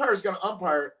 The umpire is going to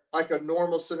umpire like a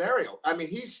normal scenario. I mean,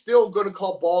 he's still going to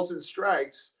call balls and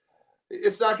strikes.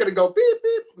 It's not going to go beep,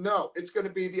 beep. No, it's going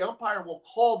to be the umpire will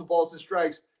call the balls and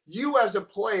strikes. You as a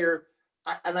player,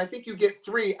 and I think you get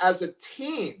 3 as a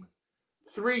team,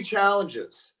 3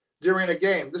 challenges during a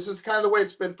game. This is kind of the way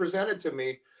it's been presented to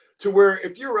me, to where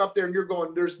if you're up there and you're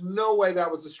going, there's no way that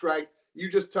was a strike. You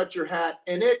just touch your hat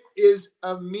and it is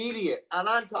immediate. And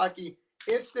I'm talking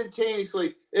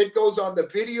instantaneously. It goes on the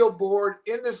video board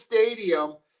in the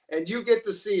stadium and you get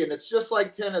to see, and it's just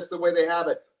like tennis, the way they have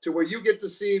it, to where you get to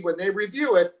see when they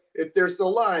review it, if there's the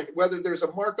line, whether there's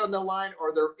a mark on the line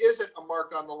or there isn't a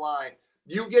mark on the line,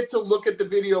 you get to look at the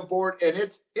video board and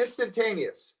it's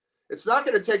instantaneous. It's not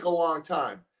going to take a long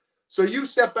time. So you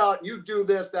step out, you do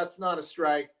this, that's not a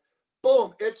strike.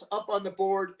 Boom, it's up on the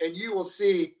board and you will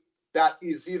see that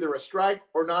is either a strike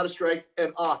or not a strike,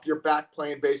 and off, you're back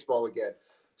playing baseball again.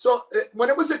 So when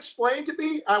it was explained to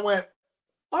me, I went,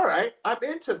 all right, I'm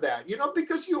into that,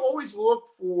 because you always look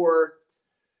for,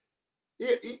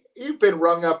 you've been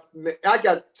rung up. I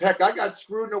got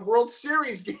screwed in a World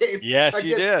Series game. Yes,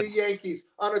 you did. The Yankees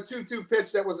on a 2-2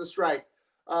 pitch that was a strike.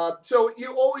 So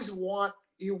you always want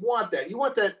that. You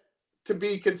want that to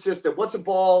be consistent. What's a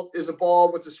ball is a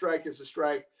ball. What's a strike is a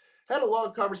strike. Had a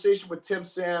long conversation with Tim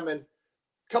Salmon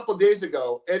a couple of days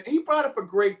ago, and he brought up a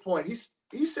great point.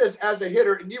 He says, as a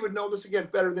hitter, and you would know this again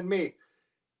better than me,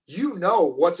 you know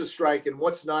what's a strike and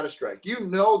what's not a strike. You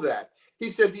know that. He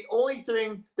said the only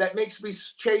thing that makes me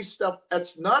chase stuff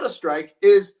that's not a strike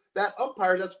is that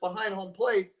umpire that's behind home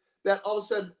plate, that all of a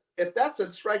sudden, if that's a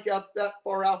strikeout that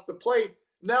far off the plate,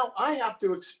 now I have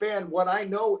to expand what I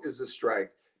know is a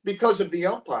strike because of the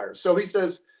umpire. So he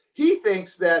says he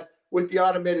thinks that with the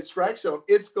automated strike zone,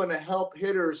 it's going to help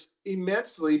hitters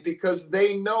immensely because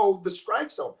they know the strike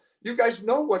zone. You guys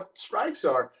know what strikes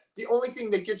are. The only thing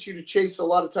that gets you to chase a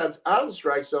lot of times out of the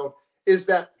strike zone is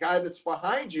that guy that's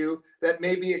behind you that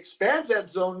maybe expands that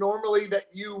zone normally that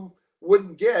you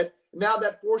wouldn't get. Now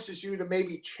that forces you to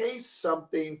maybe chase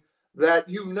something that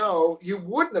you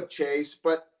wouldn't have chased,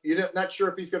 but you're not sure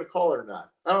if he's going to call it or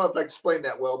not. I don't know if I explained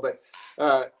that well, but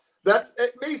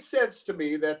it made sense to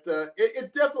me that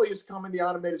it definitely is coming, the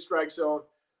automated strike zone.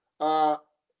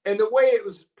 And the way it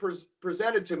was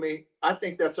presented to me, I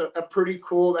think that's a pretty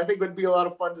cool, I think it would be a lot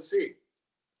of fun to see.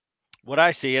 What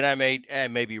I see, and I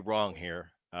may be wrong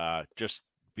here, just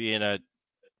being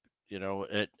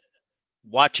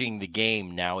watching the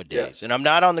game nowadays, and I'm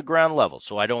not on the ground level,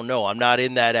 so I don't know. I'm not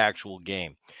in that actual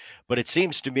game, but it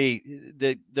seems to me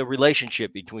the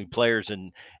relationship between players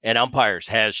and umpires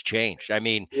has changed. I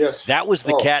mean, that was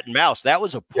the cat and mouse. That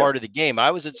was a part of the game.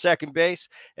 I was at second base,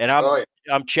 and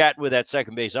I'm chatting with that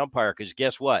second base umpire because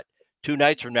guess what? 2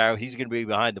 nights from now, he's going to be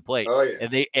behind the plate,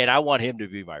 and I want him to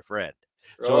be my friend.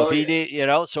 So if he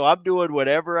did, so I'm doing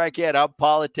whatever I can. I'm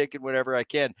politicking whatever I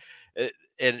can.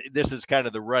 And this is kind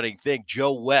of the running thing.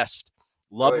 Joe West,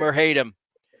 love him or hate him.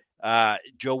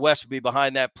 Joe West will be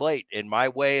behind that plate. And my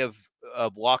way of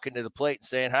walking to the plate and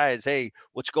saying hi is, hey,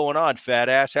 what's going on, fat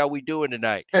ass? How we doing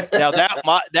tonight? Now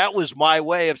that was my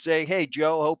way of saying, hey,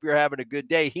 Joe, hope you're having a good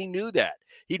day. He knew that.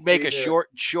 He'd make a short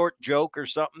joke or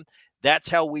something. That's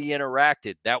how we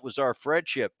interacted. That was our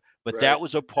friendship, but Right. that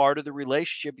was a part of the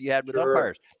relationship you had with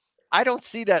umpires. I don't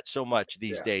see that so much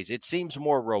these days. It seems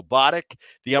more robotic.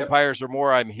 The umpires are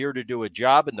more, I'm here to do a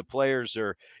job, and the players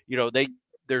are,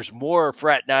 there's more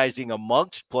fraternizing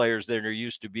amongst players than there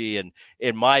used to be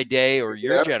in my day or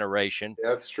your generation.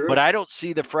 That's true. But I don't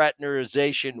see the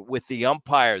fraternization with the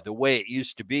umpire the way it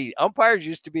used to be. Umpires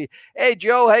used to be, hey,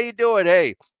 Joe, how you doing?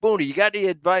 Hey, Booney, you got any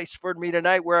advice for me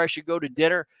tonight where I should go to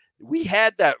dinner? We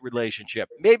had that relationship.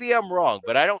 Maybe I'm wrong,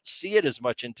 but I don't see it as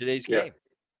much in today's game.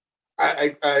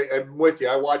 I'm with you.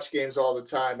 I watch games all the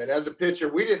time. And as a pitcher,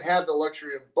 we didn't have the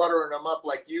luxury of buttering them up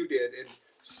like you did. And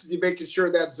making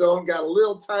sure that zone got a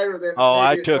little tighter than.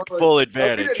 I took full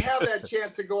advantage. We didn't have that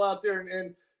chance to go out there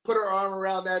and put our arm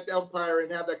around that umpire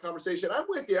and have that conversation. I'm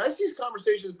with you. I see these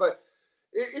conversations, but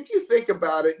if you think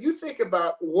about it, you think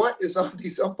about what is on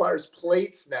these umpires'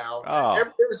 plates now.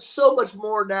 There's so much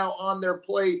more now on their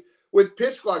plate with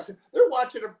pitch clocks. They're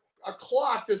watching a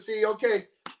clock to see, okay,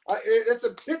 it's a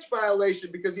pitch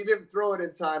violation because he didn't throw it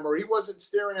in time, or he wasn't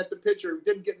staring at the pitcher,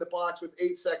 he didn't get in the box with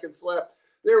 8 seconds left.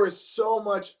 There is so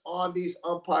much on these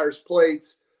umpires'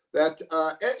 plates that,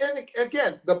 and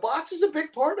again, the box is a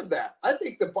big part of that. I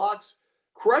think the box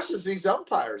crushes these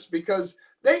umpires because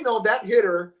they know that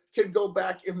hitter can go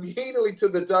back immediately to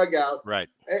the dugout, right,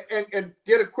 and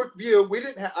get a quick view.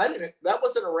 That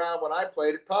wasn't around when I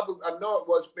played. It probably, I know it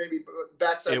was maybe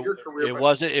backside your career.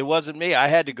 It wasn't me. I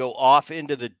had to go off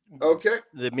into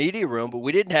the media room, but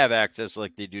we didn't have access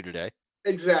like they do today.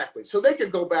 Exactly. So they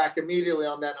could go back immediately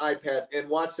on that iPad and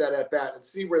watch that at bat and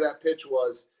see where that pitch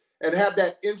was and have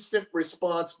that instant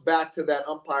response back to that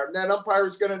umpire. And that umpire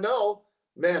is going to know,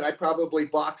 man, I probably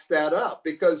boxed that up,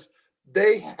 because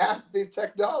they have the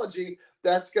technology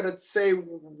that's going to say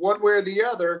one way or the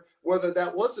other whether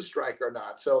that was a strike or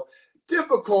not. So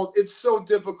difficult. It's so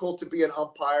difficult to be an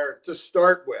umpire to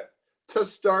start with.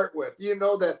 You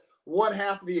know that one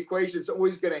half of the equation is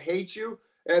always going to hate you,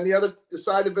 and the other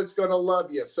side of it's going to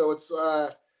love you. So it's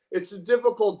a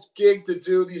difficult gig to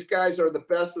do. These guys are the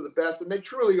best of the best, and they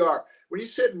truly are. When you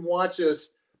sit and watch this,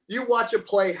 you watch a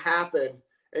play happen,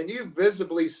 and you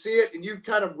visibly see it, and you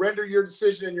kind of render your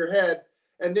decision in your head,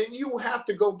 and then you have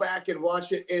to go back and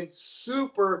watch it in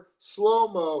super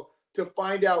slow-mo to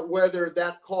find out whether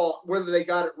they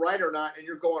got it right or not, and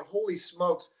you're going, holy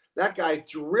smokes, that guy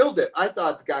drilled it. I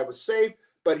thought the guy was safe,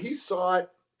 but he saw it,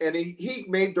 and he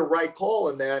made the right call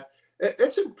in that.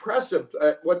 It's impressive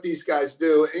what these guys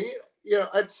do. And,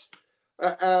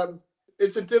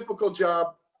 it's a difficult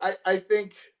job. I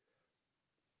think,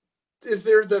 is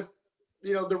there the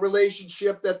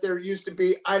relationship that there used to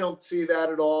be? I don't see that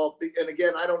at all. And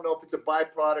again, I don't know if it's a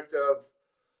byproduct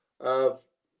of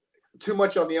too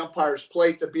much on the umpire's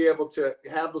plate to be able to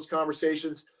have those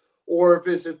conversations, or if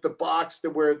it's at the box to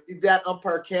where that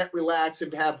umpire can't relax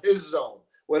and have his zone.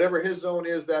 Whatever his zone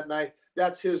is that night,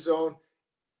 that's his zone.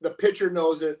 The pitcher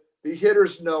knows it. The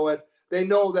hitters know it. They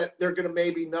know that they're going to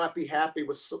maybe not be happy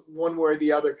with one way or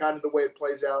the other, kind of the way it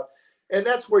plays out. And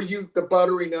that's where the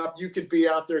buttering up, you could be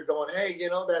out there going, hey,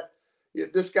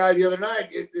 this guy the other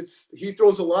night, he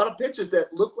throws a lot of pitches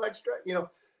that look like strike.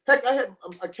 Heck, I had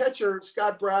a catcher,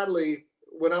 Scott Bradley,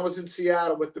 when I was in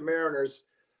Seattle with the Mariners.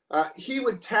 He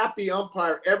would tap the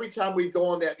umpire every time we'd go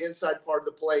on that inside part of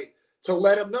the plate to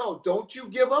let him know, don't you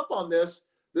give up on this.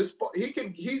 He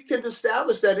can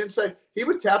establish that inside. He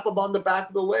would tap him on the back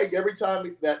of the leg every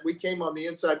time that we came on the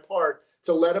inside part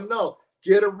to let him know,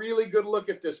 get a really good look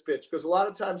at this pitch, because a lot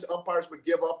of times umpires would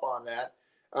give up on that,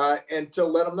 and to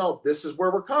let them know, this is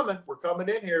where we're coming. We're coming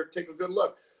in here. Take a good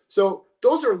look. So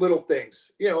those are little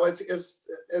things. It's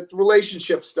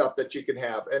relationship stuff that you can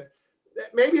have, and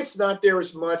maybe it's not there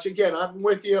as much. Again, I'm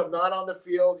with you. I'm not on the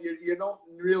field. You don't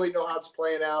really know how it's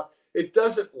playing out. It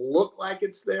doesn't look like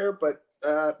it's there, but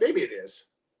maybe it is.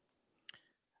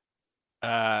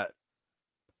 I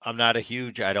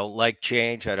don't like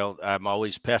change. I'm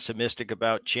always pessimistic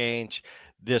about change.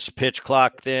 This pitch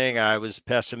clock thing, I was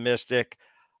pessimistic.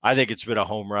 I think it's been a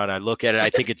home run. I look at it. I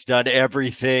think it's done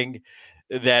everything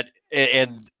that,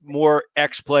 and more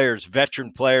ex-players,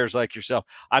 veteran players like yourself.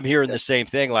 I'm hearing the same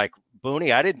thing. Like,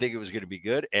 Booney, I didn't think it was going to be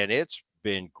good, and it's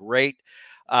been great.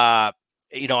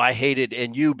 I hated,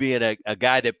 and you being a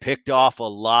guy that picked off a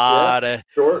lot of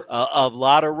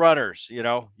runners.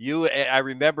 I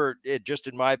remember it just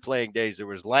in my playing days. There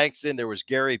was Langston, there was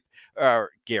Gary. There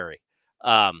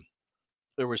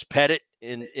was Pettit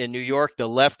in New York, the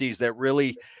lefties that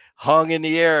really hung in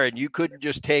the air, and you couldn't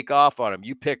just take off on them.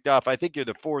 You picked off. I think you're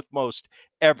the fourth most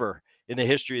ever in the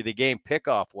history of the game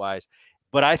pickoff wise.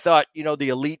 But I thought, the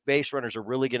elite base runners are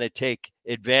really going to take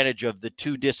advantage of the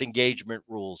 2 disengagement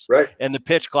rules and the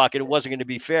pitch clock, and it wasn't going to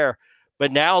be fair.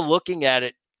 But now looking at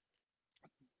it,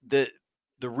 the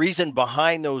reason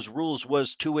behind those rules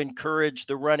was to encourage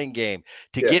the running game,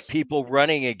 to get people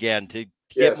running again, to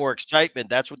get more excitement.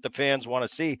 That's what the fans want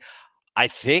to see. I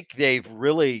think they've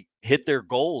really hit their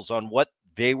goals on what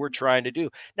they were trying to do.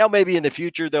 Now, maybe in the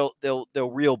future they'll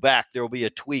reel back. There'll be a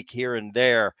tweak here and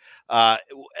there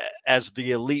as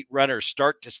the elite runners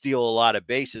start to steal a lot of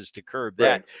bases to curb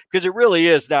that, because it really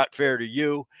is not fair to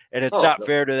you, and it's not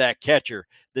fair to that catcher.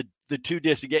 The 2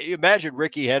 disengage. You imagine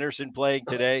Ricky Henderson playing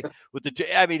today with the 2.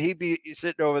 I mean, he'd be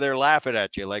sitting over there laughing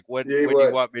at you like, when do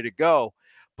you want me to go?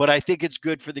 But I think it's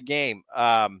good for the game.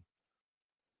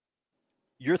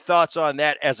 Your thoughts on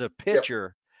that as a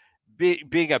pitcher?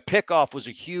 Being a pickoff was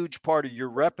a huge part of your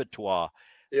repertoire.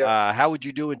 How would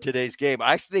you do in today's game?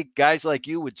 I think guys like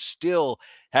you would still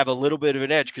have a little bit of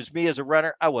an edge, because me as a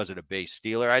runner, I wasn't a base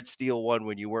stealer. I'd steal one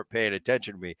when you weren't paying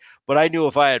attention to me. But I knew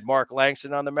if I had Mark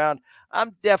Langston on the mound,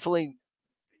 I'd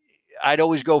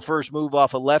always go first move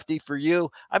off a lefty. For you,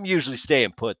 I'm usually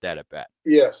staying put that at bat.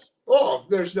 Yes. Oh,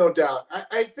 there's no doubt.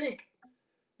 I think,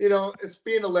 it's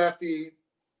being a lefty,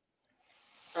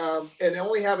 and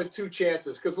only having 2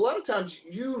 chances, because a lot of times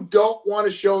you don't want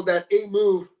to show that a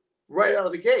move right out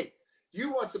of the gate.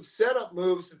 You want some setup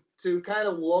moves to kind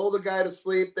of lull the guy to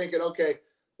sleep, thinking, okay,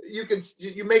 you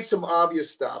make some obvious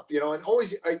stuff, and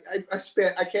always I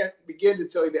can't begin to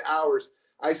tell you the hours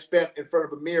I spent in front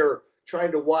of a mirror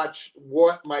trying to watch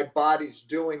what my body's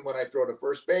doing when I throw to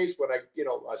first base, when I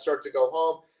start to go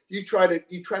home. You try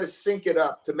to sync it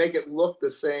up to make it look the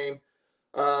same.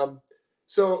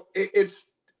 So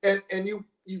and you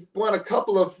want a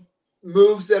couple of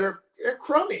moves that are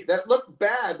crummy, that look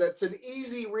bad. That's an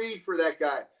easy read for that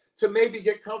guy to maybe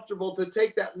get comfortable, to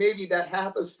take that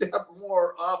half a step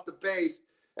more off the base.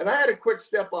 And I had a quick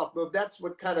step off move. That's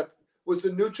what kind of was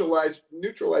the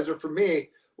neutralizer for me,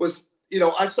 was,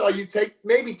 I saw you take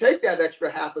that extra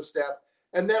half a step.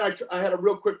 And then I had a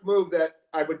real quick move that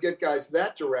I would get guys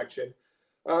that direction.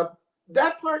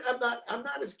 That part I'm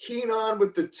not as keen on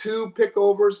with the 2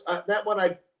 pickovers. That one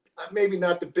I'm maybe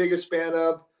not the biggest fan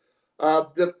of.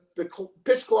 The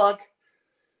pitch clock,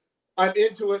 I'm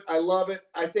into it. I love it.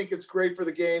 I think it's great for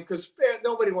the game, because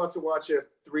nobody wants to watch a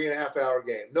 3.5-hour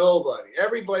game. Nobody.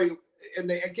 Everybody in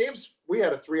the games. We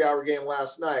had a 3-hour game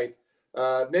last night.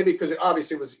 Maybe because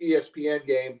obviously it was ESPN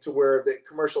game, to where the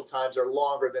commercial times are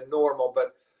longer than normal.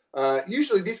 But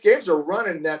usually these games are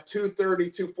running at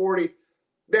 2:30, 2:40.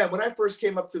 Man, when I first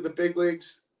came up to the big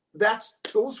leagues,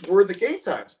 those were the game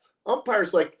times.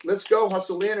 Umpires like, let's go,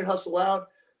 hustle in and hustle out.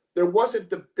 There wasn't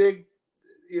the big,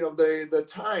 the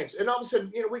times. And all of a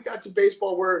sudden, we got to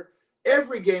baseball where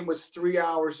every game was 3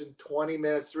 hours and 20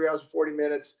 minutes, 3 hours and 40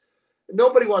 minutes.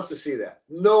 Nobody wants to see that.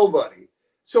 Nobody.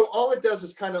 So all it does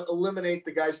is kind of eliminate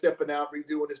the guy stepping out,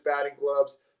 redoing his batting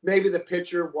gloves, maybe the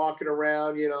pitcher walking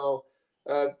around,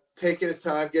 taking his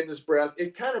time, getting his breath.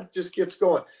 It kind of just gets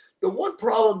going. The one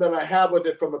problem that I have with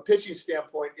it from a pitching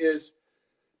standpoint is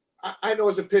I know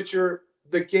as a pitcher,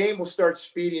 the game will start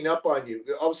speeding up on you.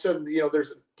 All of a sudden,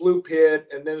 there's a blue pit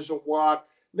and then there's a walk.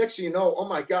 Next thing you know, oh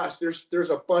my gosh, there's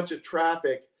a bunch of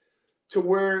traffic, to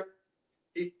where,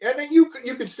 and then you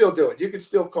can still do it. You can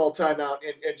still call timeout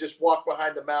and just walk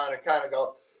behind the mound and kind of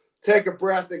go, take a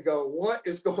breath and go, what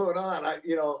is going on?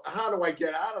 How do I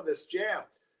get out of this jam?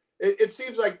 It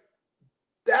seems like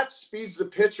that speeds the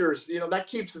pitchers, that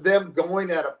keeps them going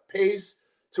at a pace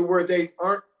to where they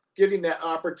aren't getting that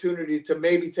opportunity to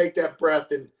maybe take that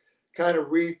breath and kind of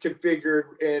reconfigure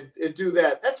and do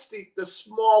that. That's the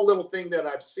small little thing that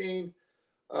I've seen.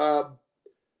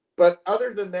 But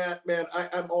other than that, man,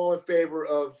 I'm all in favor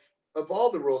of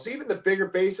all the rules, even the bigger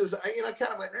bases. I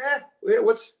kind of went,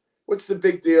 what's the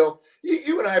big deal?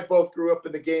 You and I both grew up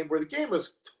in the game where the game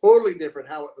was totally different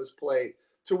how it was played,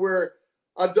 to where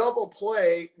a double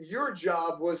play, your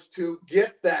job was to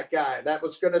get that guy that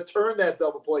was going to turn that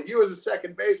double play. You as a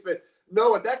second baseman,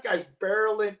 knowing that guy's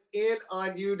barreling in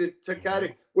on you to kind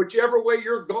of, whichever way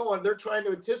you're going, they're trying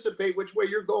to anticipate which way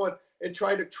you're going and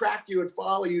try to track you and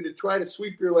follow you to try to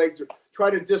sweep your legs or try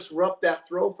to disrupt that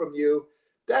throw from you.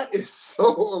 That is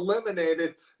so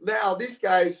eliminated. Now, these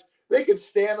guys, they can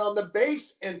stand on the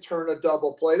base and turn a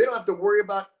double play. They don't have to worry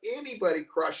about anybody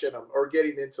crushing them or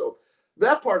getting into them.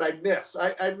 That part I miss.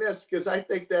 I miss, because I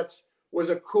think was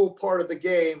a cool part of the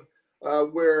game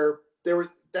where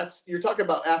you're talking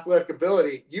about athletic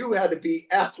ability. You had to be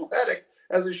athletic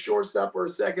as a shortstop or a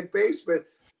second baseman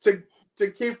to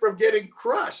keep from getting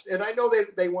crushed. And I know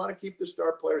they want to keep the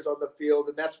star players on the field,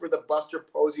 and that's where the Buster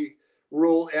Posey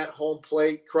rule at home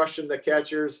plate, crushing the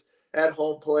catchers at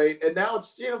home plate. And now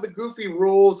it's, the goofy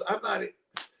rules.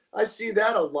 I see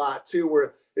that a lot too,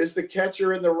 where is the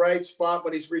catcher in the right spot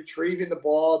when he's retrieving the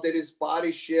ball? Did his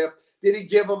body shift? Did he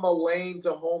give him a lane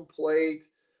to home plate?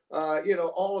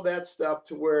 All of that stuff,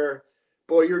 to where,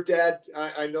 boy, your dad,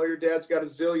 I know your dad's got a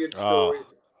zillion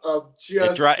stories of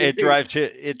just.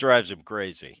 It drives him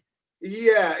crazy.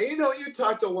 Yeah. You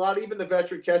talked to a lot, even the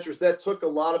veteran catchers that took a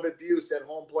lot of abuse at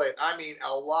home plate. I mean,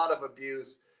 a lot of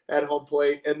abuse at home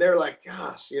plate. And they're like,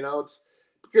 gosh, it's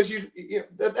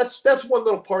because that's one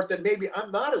little part that maybe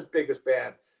I'm not as big a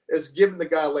fan as giving the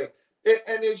guy a lane.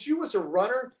 And as you as a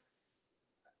runner,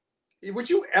 would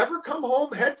you ever come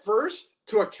home head first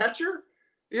to a catcher?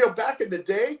 Back in the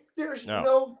day, there's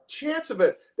no chance of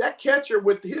it. That catcher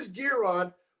with his gear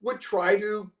on would try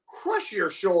to crush your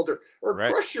shoulder or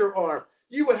crush your arm.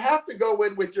 You would have to go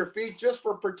in with your feet just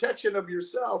for protection of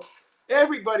yourself.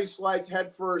 Everybody slides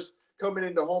head first coming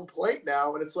into home plate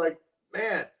now. And it's like,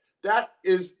 man,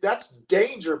 that's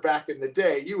danger. Back in the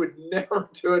day, you would never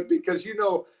do it because,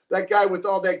 that guy with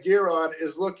all that gear on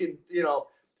is looking,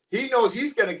 he knows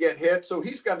he's going to get hit. So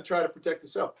he's got to try to protect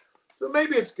himself. So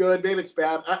maybe it's good, maybe it's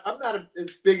bad. I'm not as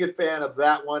big a fan of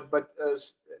that one, but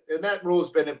and that rule has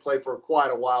been in play for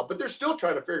quite a while. But they're still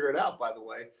trying to figure it out, by the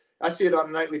way. I see it on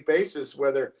a nightly basis,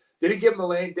 whether did he give him a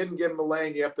lane, didn't give him a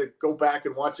lane. You have to go back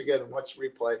and watch again and watch the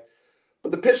replay.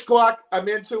 But the pitch clock, I'm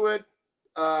into it.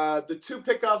 The 2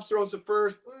 pickoffs throws at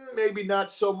first, maybe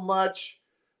not so much.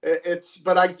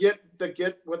 But I get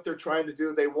what they're trying to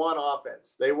do. They want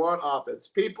offense.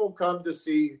 People come to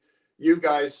see you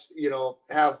guys,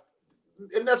 have.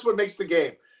 And that's what makes the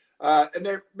game. And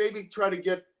they maybe try to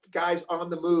get guys on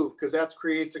the move because that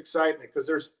creates excitement because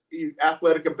there's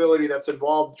athletic ability that's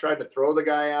involved in trying to throw the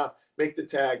guy out, make the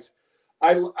tags.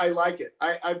 I like it.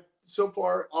 I so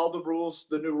far, all the rules,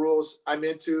 the new rules, I'm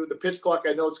into. The pitch clock,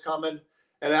 I know it's coming.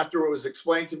 And after it was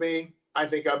explained to me, I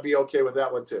think I'd be okay with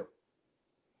that one too.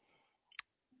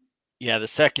 Yeah,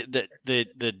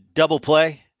 the double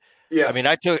play. Yes. I mean,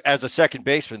 I took as a second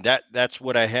baseman, that's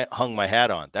what I hung my hat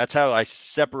on. That's how I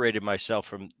separated myself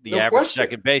from the average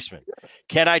second baseman. Yeah.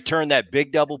 Can I turn that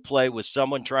big double play with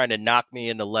someone trying to knock me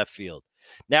into left field?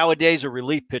 Nowadays, a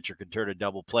relief pitcher can turn a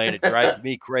double play, and it drives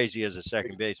me crazy as a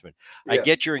second baseman. Yeah. I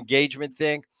get your engagement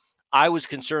thing. I was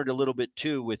concerned a little bit,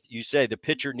 too, with you say the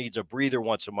pitcher needs a breather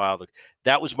once in a while.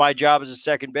 That was my job as a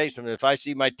second baseman. If I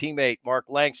see my teammate, Mark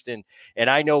Langston, and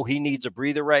I know he needs a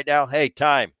breather right now, hey,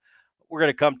 time. We're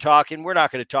going to come talking. We're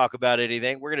not going to talk about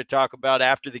anything. We're going to talk about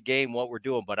after the game what we're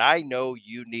doing. But I know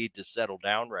you need to settle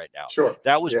down right now. Sure.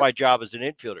 That was my job as an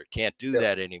infielder. Can't do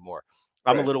that anymore.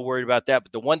 I'm a little worried about that.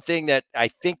 But the one thing that I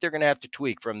think they're going to have to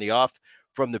tweak from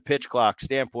the pitch clock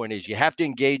standpoint is you have to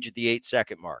engage at the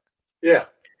 8-second mark. Yeah.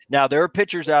 Now, there are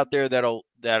pitchers out there that'll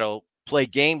play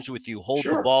games with you, hold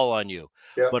the ball on you.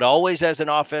 Yeah. But always as an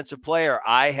offensive player,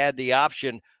 I had the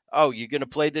option, you're going to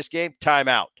play this game?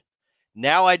 Timeout.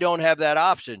 Now I don't have that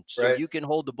option, so you can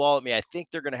hold the ball at me. I think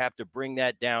they're going to have to bring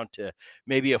that down to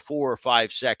maybe a 4 or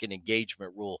 5 second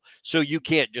engagement rule, so you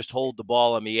can't just hold the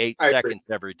ball on me 8 seconds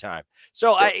every time.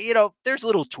 So there's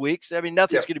little tweaks. I mean,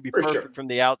 nothing's going to be perfect from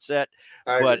the outset,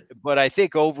 but I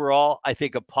think overall, I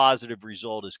think a positive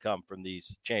result has come from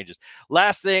these changes.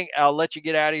 Last thing, I'll let you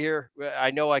get out of here.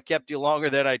 I know I kept you longer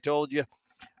than I told you.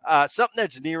 Something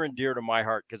that's near and dear to my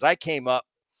heart because I came up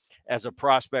as a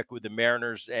prospect with the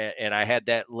Mariners, and I had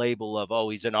that label of,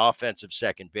 he's an offensive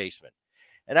second baseman.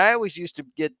 And I always used to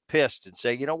get pissed and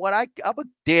say, you know what, I'm a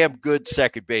damn good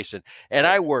second baseman. And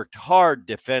I worked hard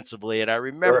defensively. And I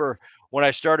remember when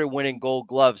I started winning Gold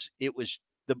Gloves, it was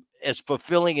as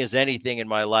fulfilling as anything in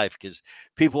my life because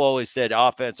people always said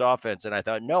offense. And I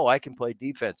thought, no, I can play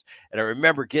defense. And I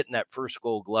remember getting that first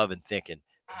Gold Glove and thinking,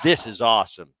 this is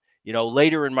awesome.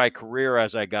 Later in my career,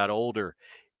 as I got older,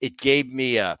 it gave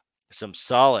me some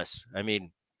solace. I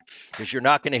mean, because you're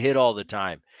not going to hit all the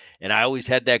time. And I always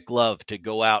had that glove to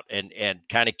go out and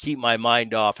kind of keep my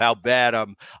mind off how bad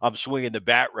I'm swinging the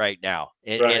bat right now.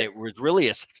 And it was really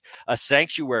a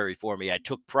sanctuary for me. I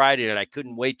took pride in it. I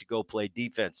couldn't wait to go play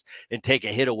defense and take a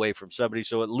hit away from somebody.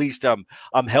 So at least I'm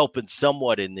helping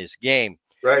somewhat in this game.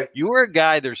 Right. You were a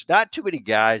guy, there's not too many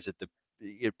guys at the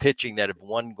pitching that have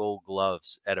won Gold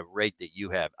Gloves at a rate that you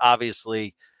have.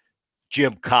 Obviously,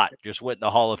 Jim Cott just went in the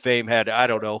Hall of Fame, had,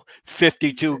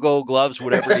 52 Gold Gloves,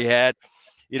 whatever he had.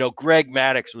 Greg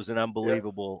Maddux was an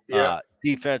unbelievable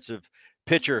defensive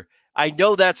pitcher. I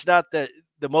know that's not the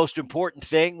most important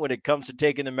thing when it comes to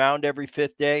taking the mound every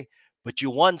 5th day, but you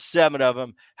won 7 of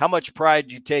them. How much pride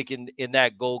do you take in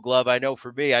that Gold Glove? I know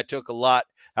for me, I took a lot.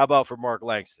 How about for Mark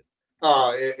Langston?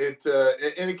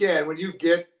 And again, when you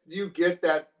get get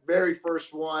that very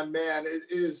first one, man, it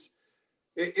is.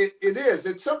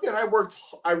 It's something I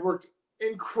worked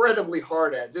incredibly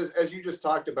hard at, just as you just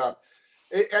talked about.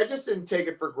 I just didn't take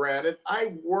it for granted.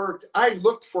 I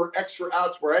looked for extra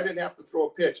outs where I didn't have to throw a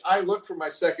pitch. I looked for my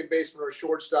second baseman or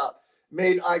shortstop,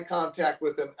 made eye contact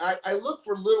with them. I looked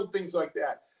for little things like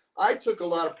that. I took a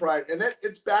lot of pride, and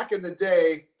it's back in the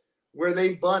day where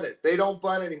they bunted. They don't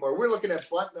bunt anymore. We're looking at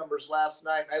bunt numbers last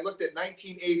night. I looked at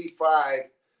 1985.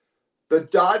 The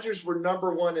Dodgers were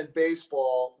number one in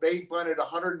baseball. They bunted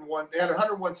 101. They had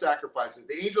 101 sacrifices.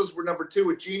 The Angels were number two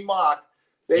with Gene Mauch.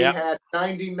 They had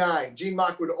 99. Gene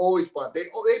Mauch would always bunt. They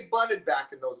bunted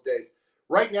back in those days.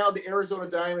 Right now, the Arizona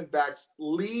Diamondbacks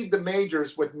lead the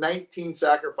majors with 19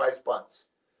 sacrifice bunts.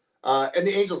 And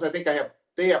the Angels, I think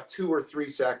they have 2 or 3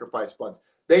 sacrifice bunts.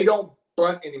 They don't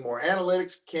bunt anymore.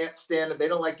 Analytics can't stand it. They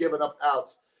don't like giving up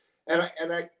outs. And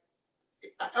I've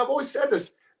always said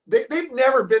this. They've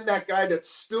never been that guy that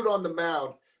stood on the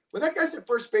mound. When that guy's at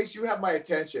first base, you have my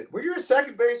attention. When you're at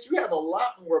second base, you have a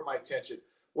lot more of my attention.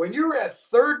 When you're at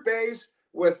third base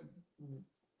with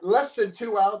less than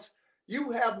 2 outs,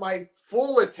 you have my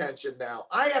full attention now.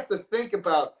 I have to think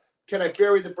about, can I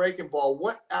bury the breaking ball?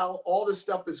 What all this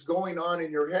stuff is going on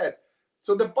in your head.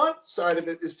 So the bunt side of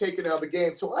it is taken out of the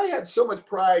game. So I had so much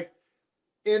pride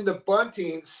in the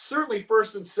bunting, certainly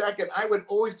first and second. I would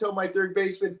always tell my third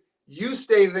baseman, you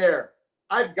stay there.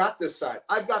 I've got this side.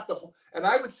 I've got and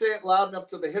I would say it loud enough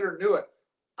so the hitter knew it.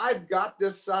 I've got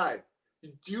this side.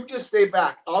 You just stay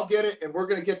back. I'll get it, and we're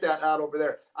going to get that out over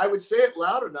there. I would say it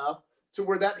loud enough to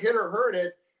where that hitter heard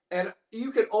it, and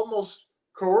you could almost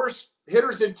coerce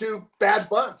hitters into bad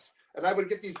bunts. And I would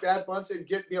get these bad bunts and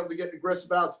be able to get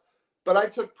aggressive outs. But I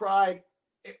took pride.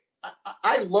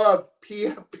 I loved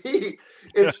PFP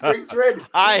in spring training.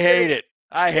 I hate it.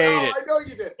 I know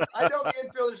you did. I know the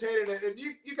infielders hated it. And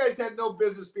you guys had no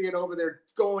business being over there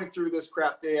going through this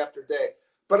crap day after day.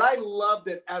 But I loved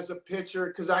it as a pitcher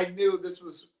because I knew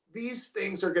these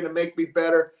things are going to make me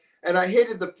better. And I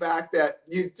hated the fact that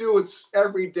you do it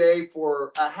every day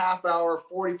for a half hour,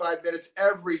 45 minutes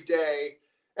every day.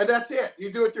 And that's it.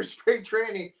 You do it through spring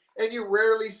training, and you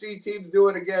rarely see teams do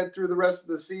it again through the rest of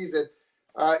the season.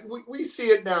 We see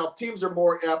it now. Teams are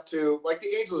more apt to, like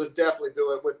the Angels would definitely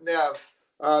do it with Nev.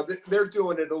 They're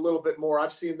doing it a little bit more.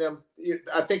 I've seen them,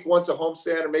 I think once a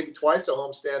homestand or maybe twice a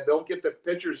homestand, they'll get the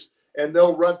pitchers and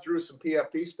they'll run through some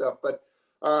PFP stuff. But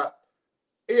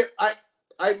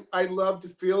I loved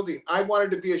fielding. I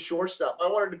wanted to be a shortstop. I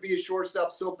wanted to be a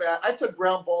shortstop so bad. I took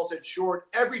ground balls at short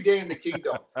every day in the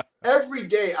Kingdom. Every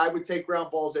day I would take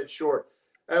ground balls at short.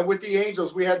 With the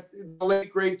Angels, we had the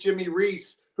late, great Jimmy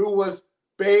Reese, who was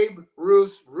Babe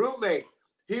Ruth's roommate.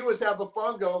 He was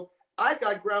Abafungo. I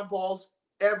got ground balls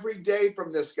every day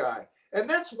from this guy. And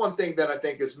that's one thing that I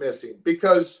think is missing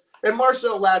because – and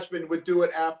Marcel Latchman would do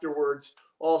it afterwards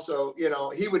also.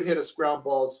 He would hit us ground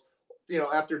balls,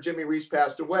 after Jimmy Reese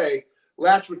passed away.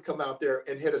 Latch would come out there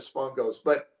and hit us fungos.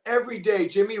 But every day,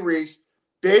 Jimmy Reese,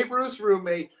 Babe Ruth's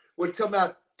roommate, would come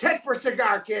out, 10 for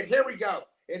cigar, kid, here we go.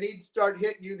 And he'd start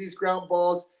hitting you these ground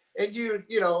balls. And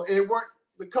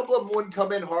a couple of them wouldn't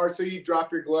come in hard, so you'd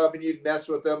drop your glove and you'd mess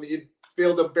with them and you'd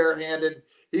field them barehanded.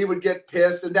 He would get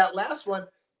pissed. And that last one,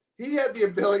 he had the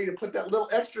ability to put that little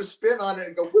extra spin on it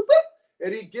and go, whoop, whoop,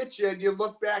 and he'd get you, and you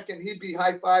look back, and he'd be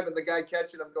high-fiving the guy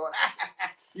catching him going,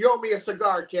 you owe me a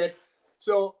cigar, kid.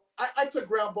 So I took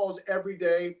ground balls every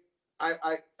day.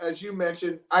 I as you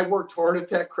mentioned, I worked hard at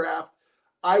that craft.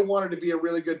 I wanted to be a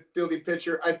really good fielding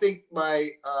pitcher. I think my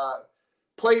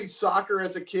played soccer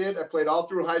as a kid. I played all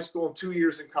through high school and 2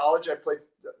 years in college. I played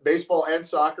baseball and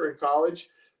soccer in college.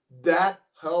 That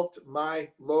helped my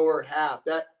lower half.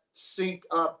 That synced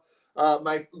up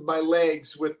my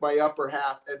legs with my upper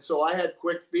half. And so I had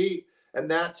quick feet. And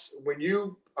that's when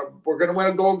we're going to win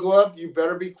a Gold Glove. You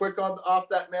better be quick off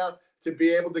that mound to be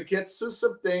able to get to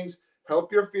some things,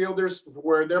 help your fielders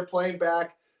where they're playing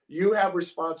back. You have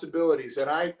responsibilities. And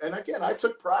again, I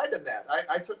took pride in that.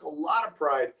 I took a lot of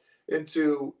pride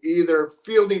into either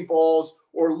fielding balls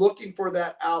or looking for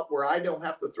that out where I don't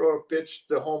have to throw a pitch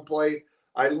to home plate.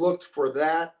 I looked for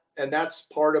that. And that's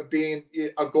part of being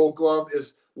a Gold Glove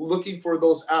is looking for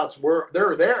those outs where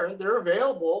they're there, they're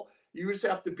available. You just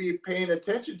have to be paying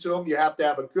attention to them. You have to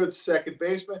have a good second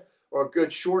baseman or a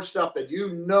good shortstop that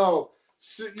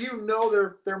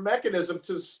their mechanism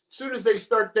to as soon as they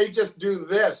start, they just do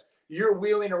this. You're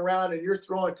wheeling around and you're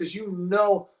throwing because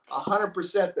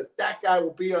 100% that guy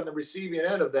will be on the receiving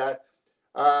end of that.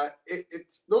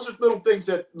 Those are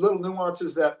little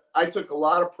nuances that I took a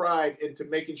lot of pride into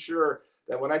making sure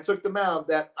that when I took the mound,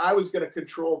 that I was going to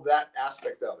control that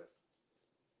aspect of it.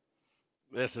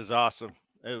 This is awesome.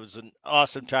 It was an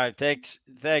awesome time. Thanks,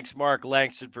 Mark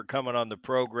Langston, for coming on the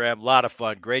program. A lot of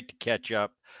fun. Great to catch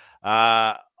up.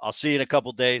 I'll see you in a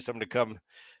couple days. I'm going to come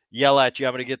yell at you.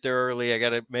 I'm going to get there early. I got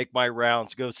to make my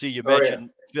rounds. Go see you. Mentioned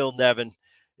Phil Nevin.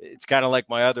 It's kind of like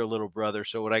my other little brother.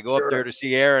 So when I go up there to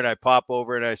see Aaron, I pop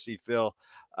over and I see Phil.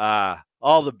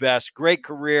 All the best. Great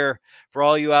career for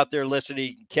all you out there listening.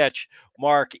 You can catch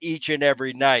Mark each and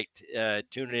every night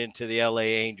tuning into the LA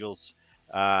Angels.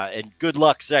 And good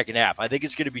luck second half. I think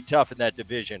it's going to be tough in that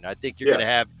division. I think you're going to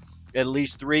have at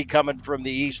least 3 coming from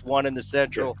the East, 1 in the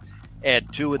Central,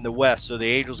 and 2 in the West. So the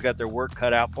Angels got their work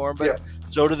cut out for them, but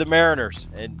so do the Mariners.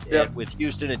 And with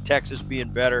Houston and Texas being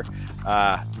better,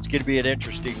 it's going to be an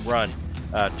interesting run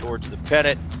towards the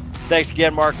pennant. Thanks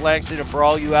again, Mark Langston. And for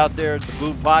all you out there at the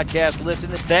Boone Podcast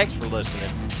listening, thanks for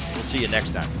listening. We'll see you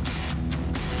next time.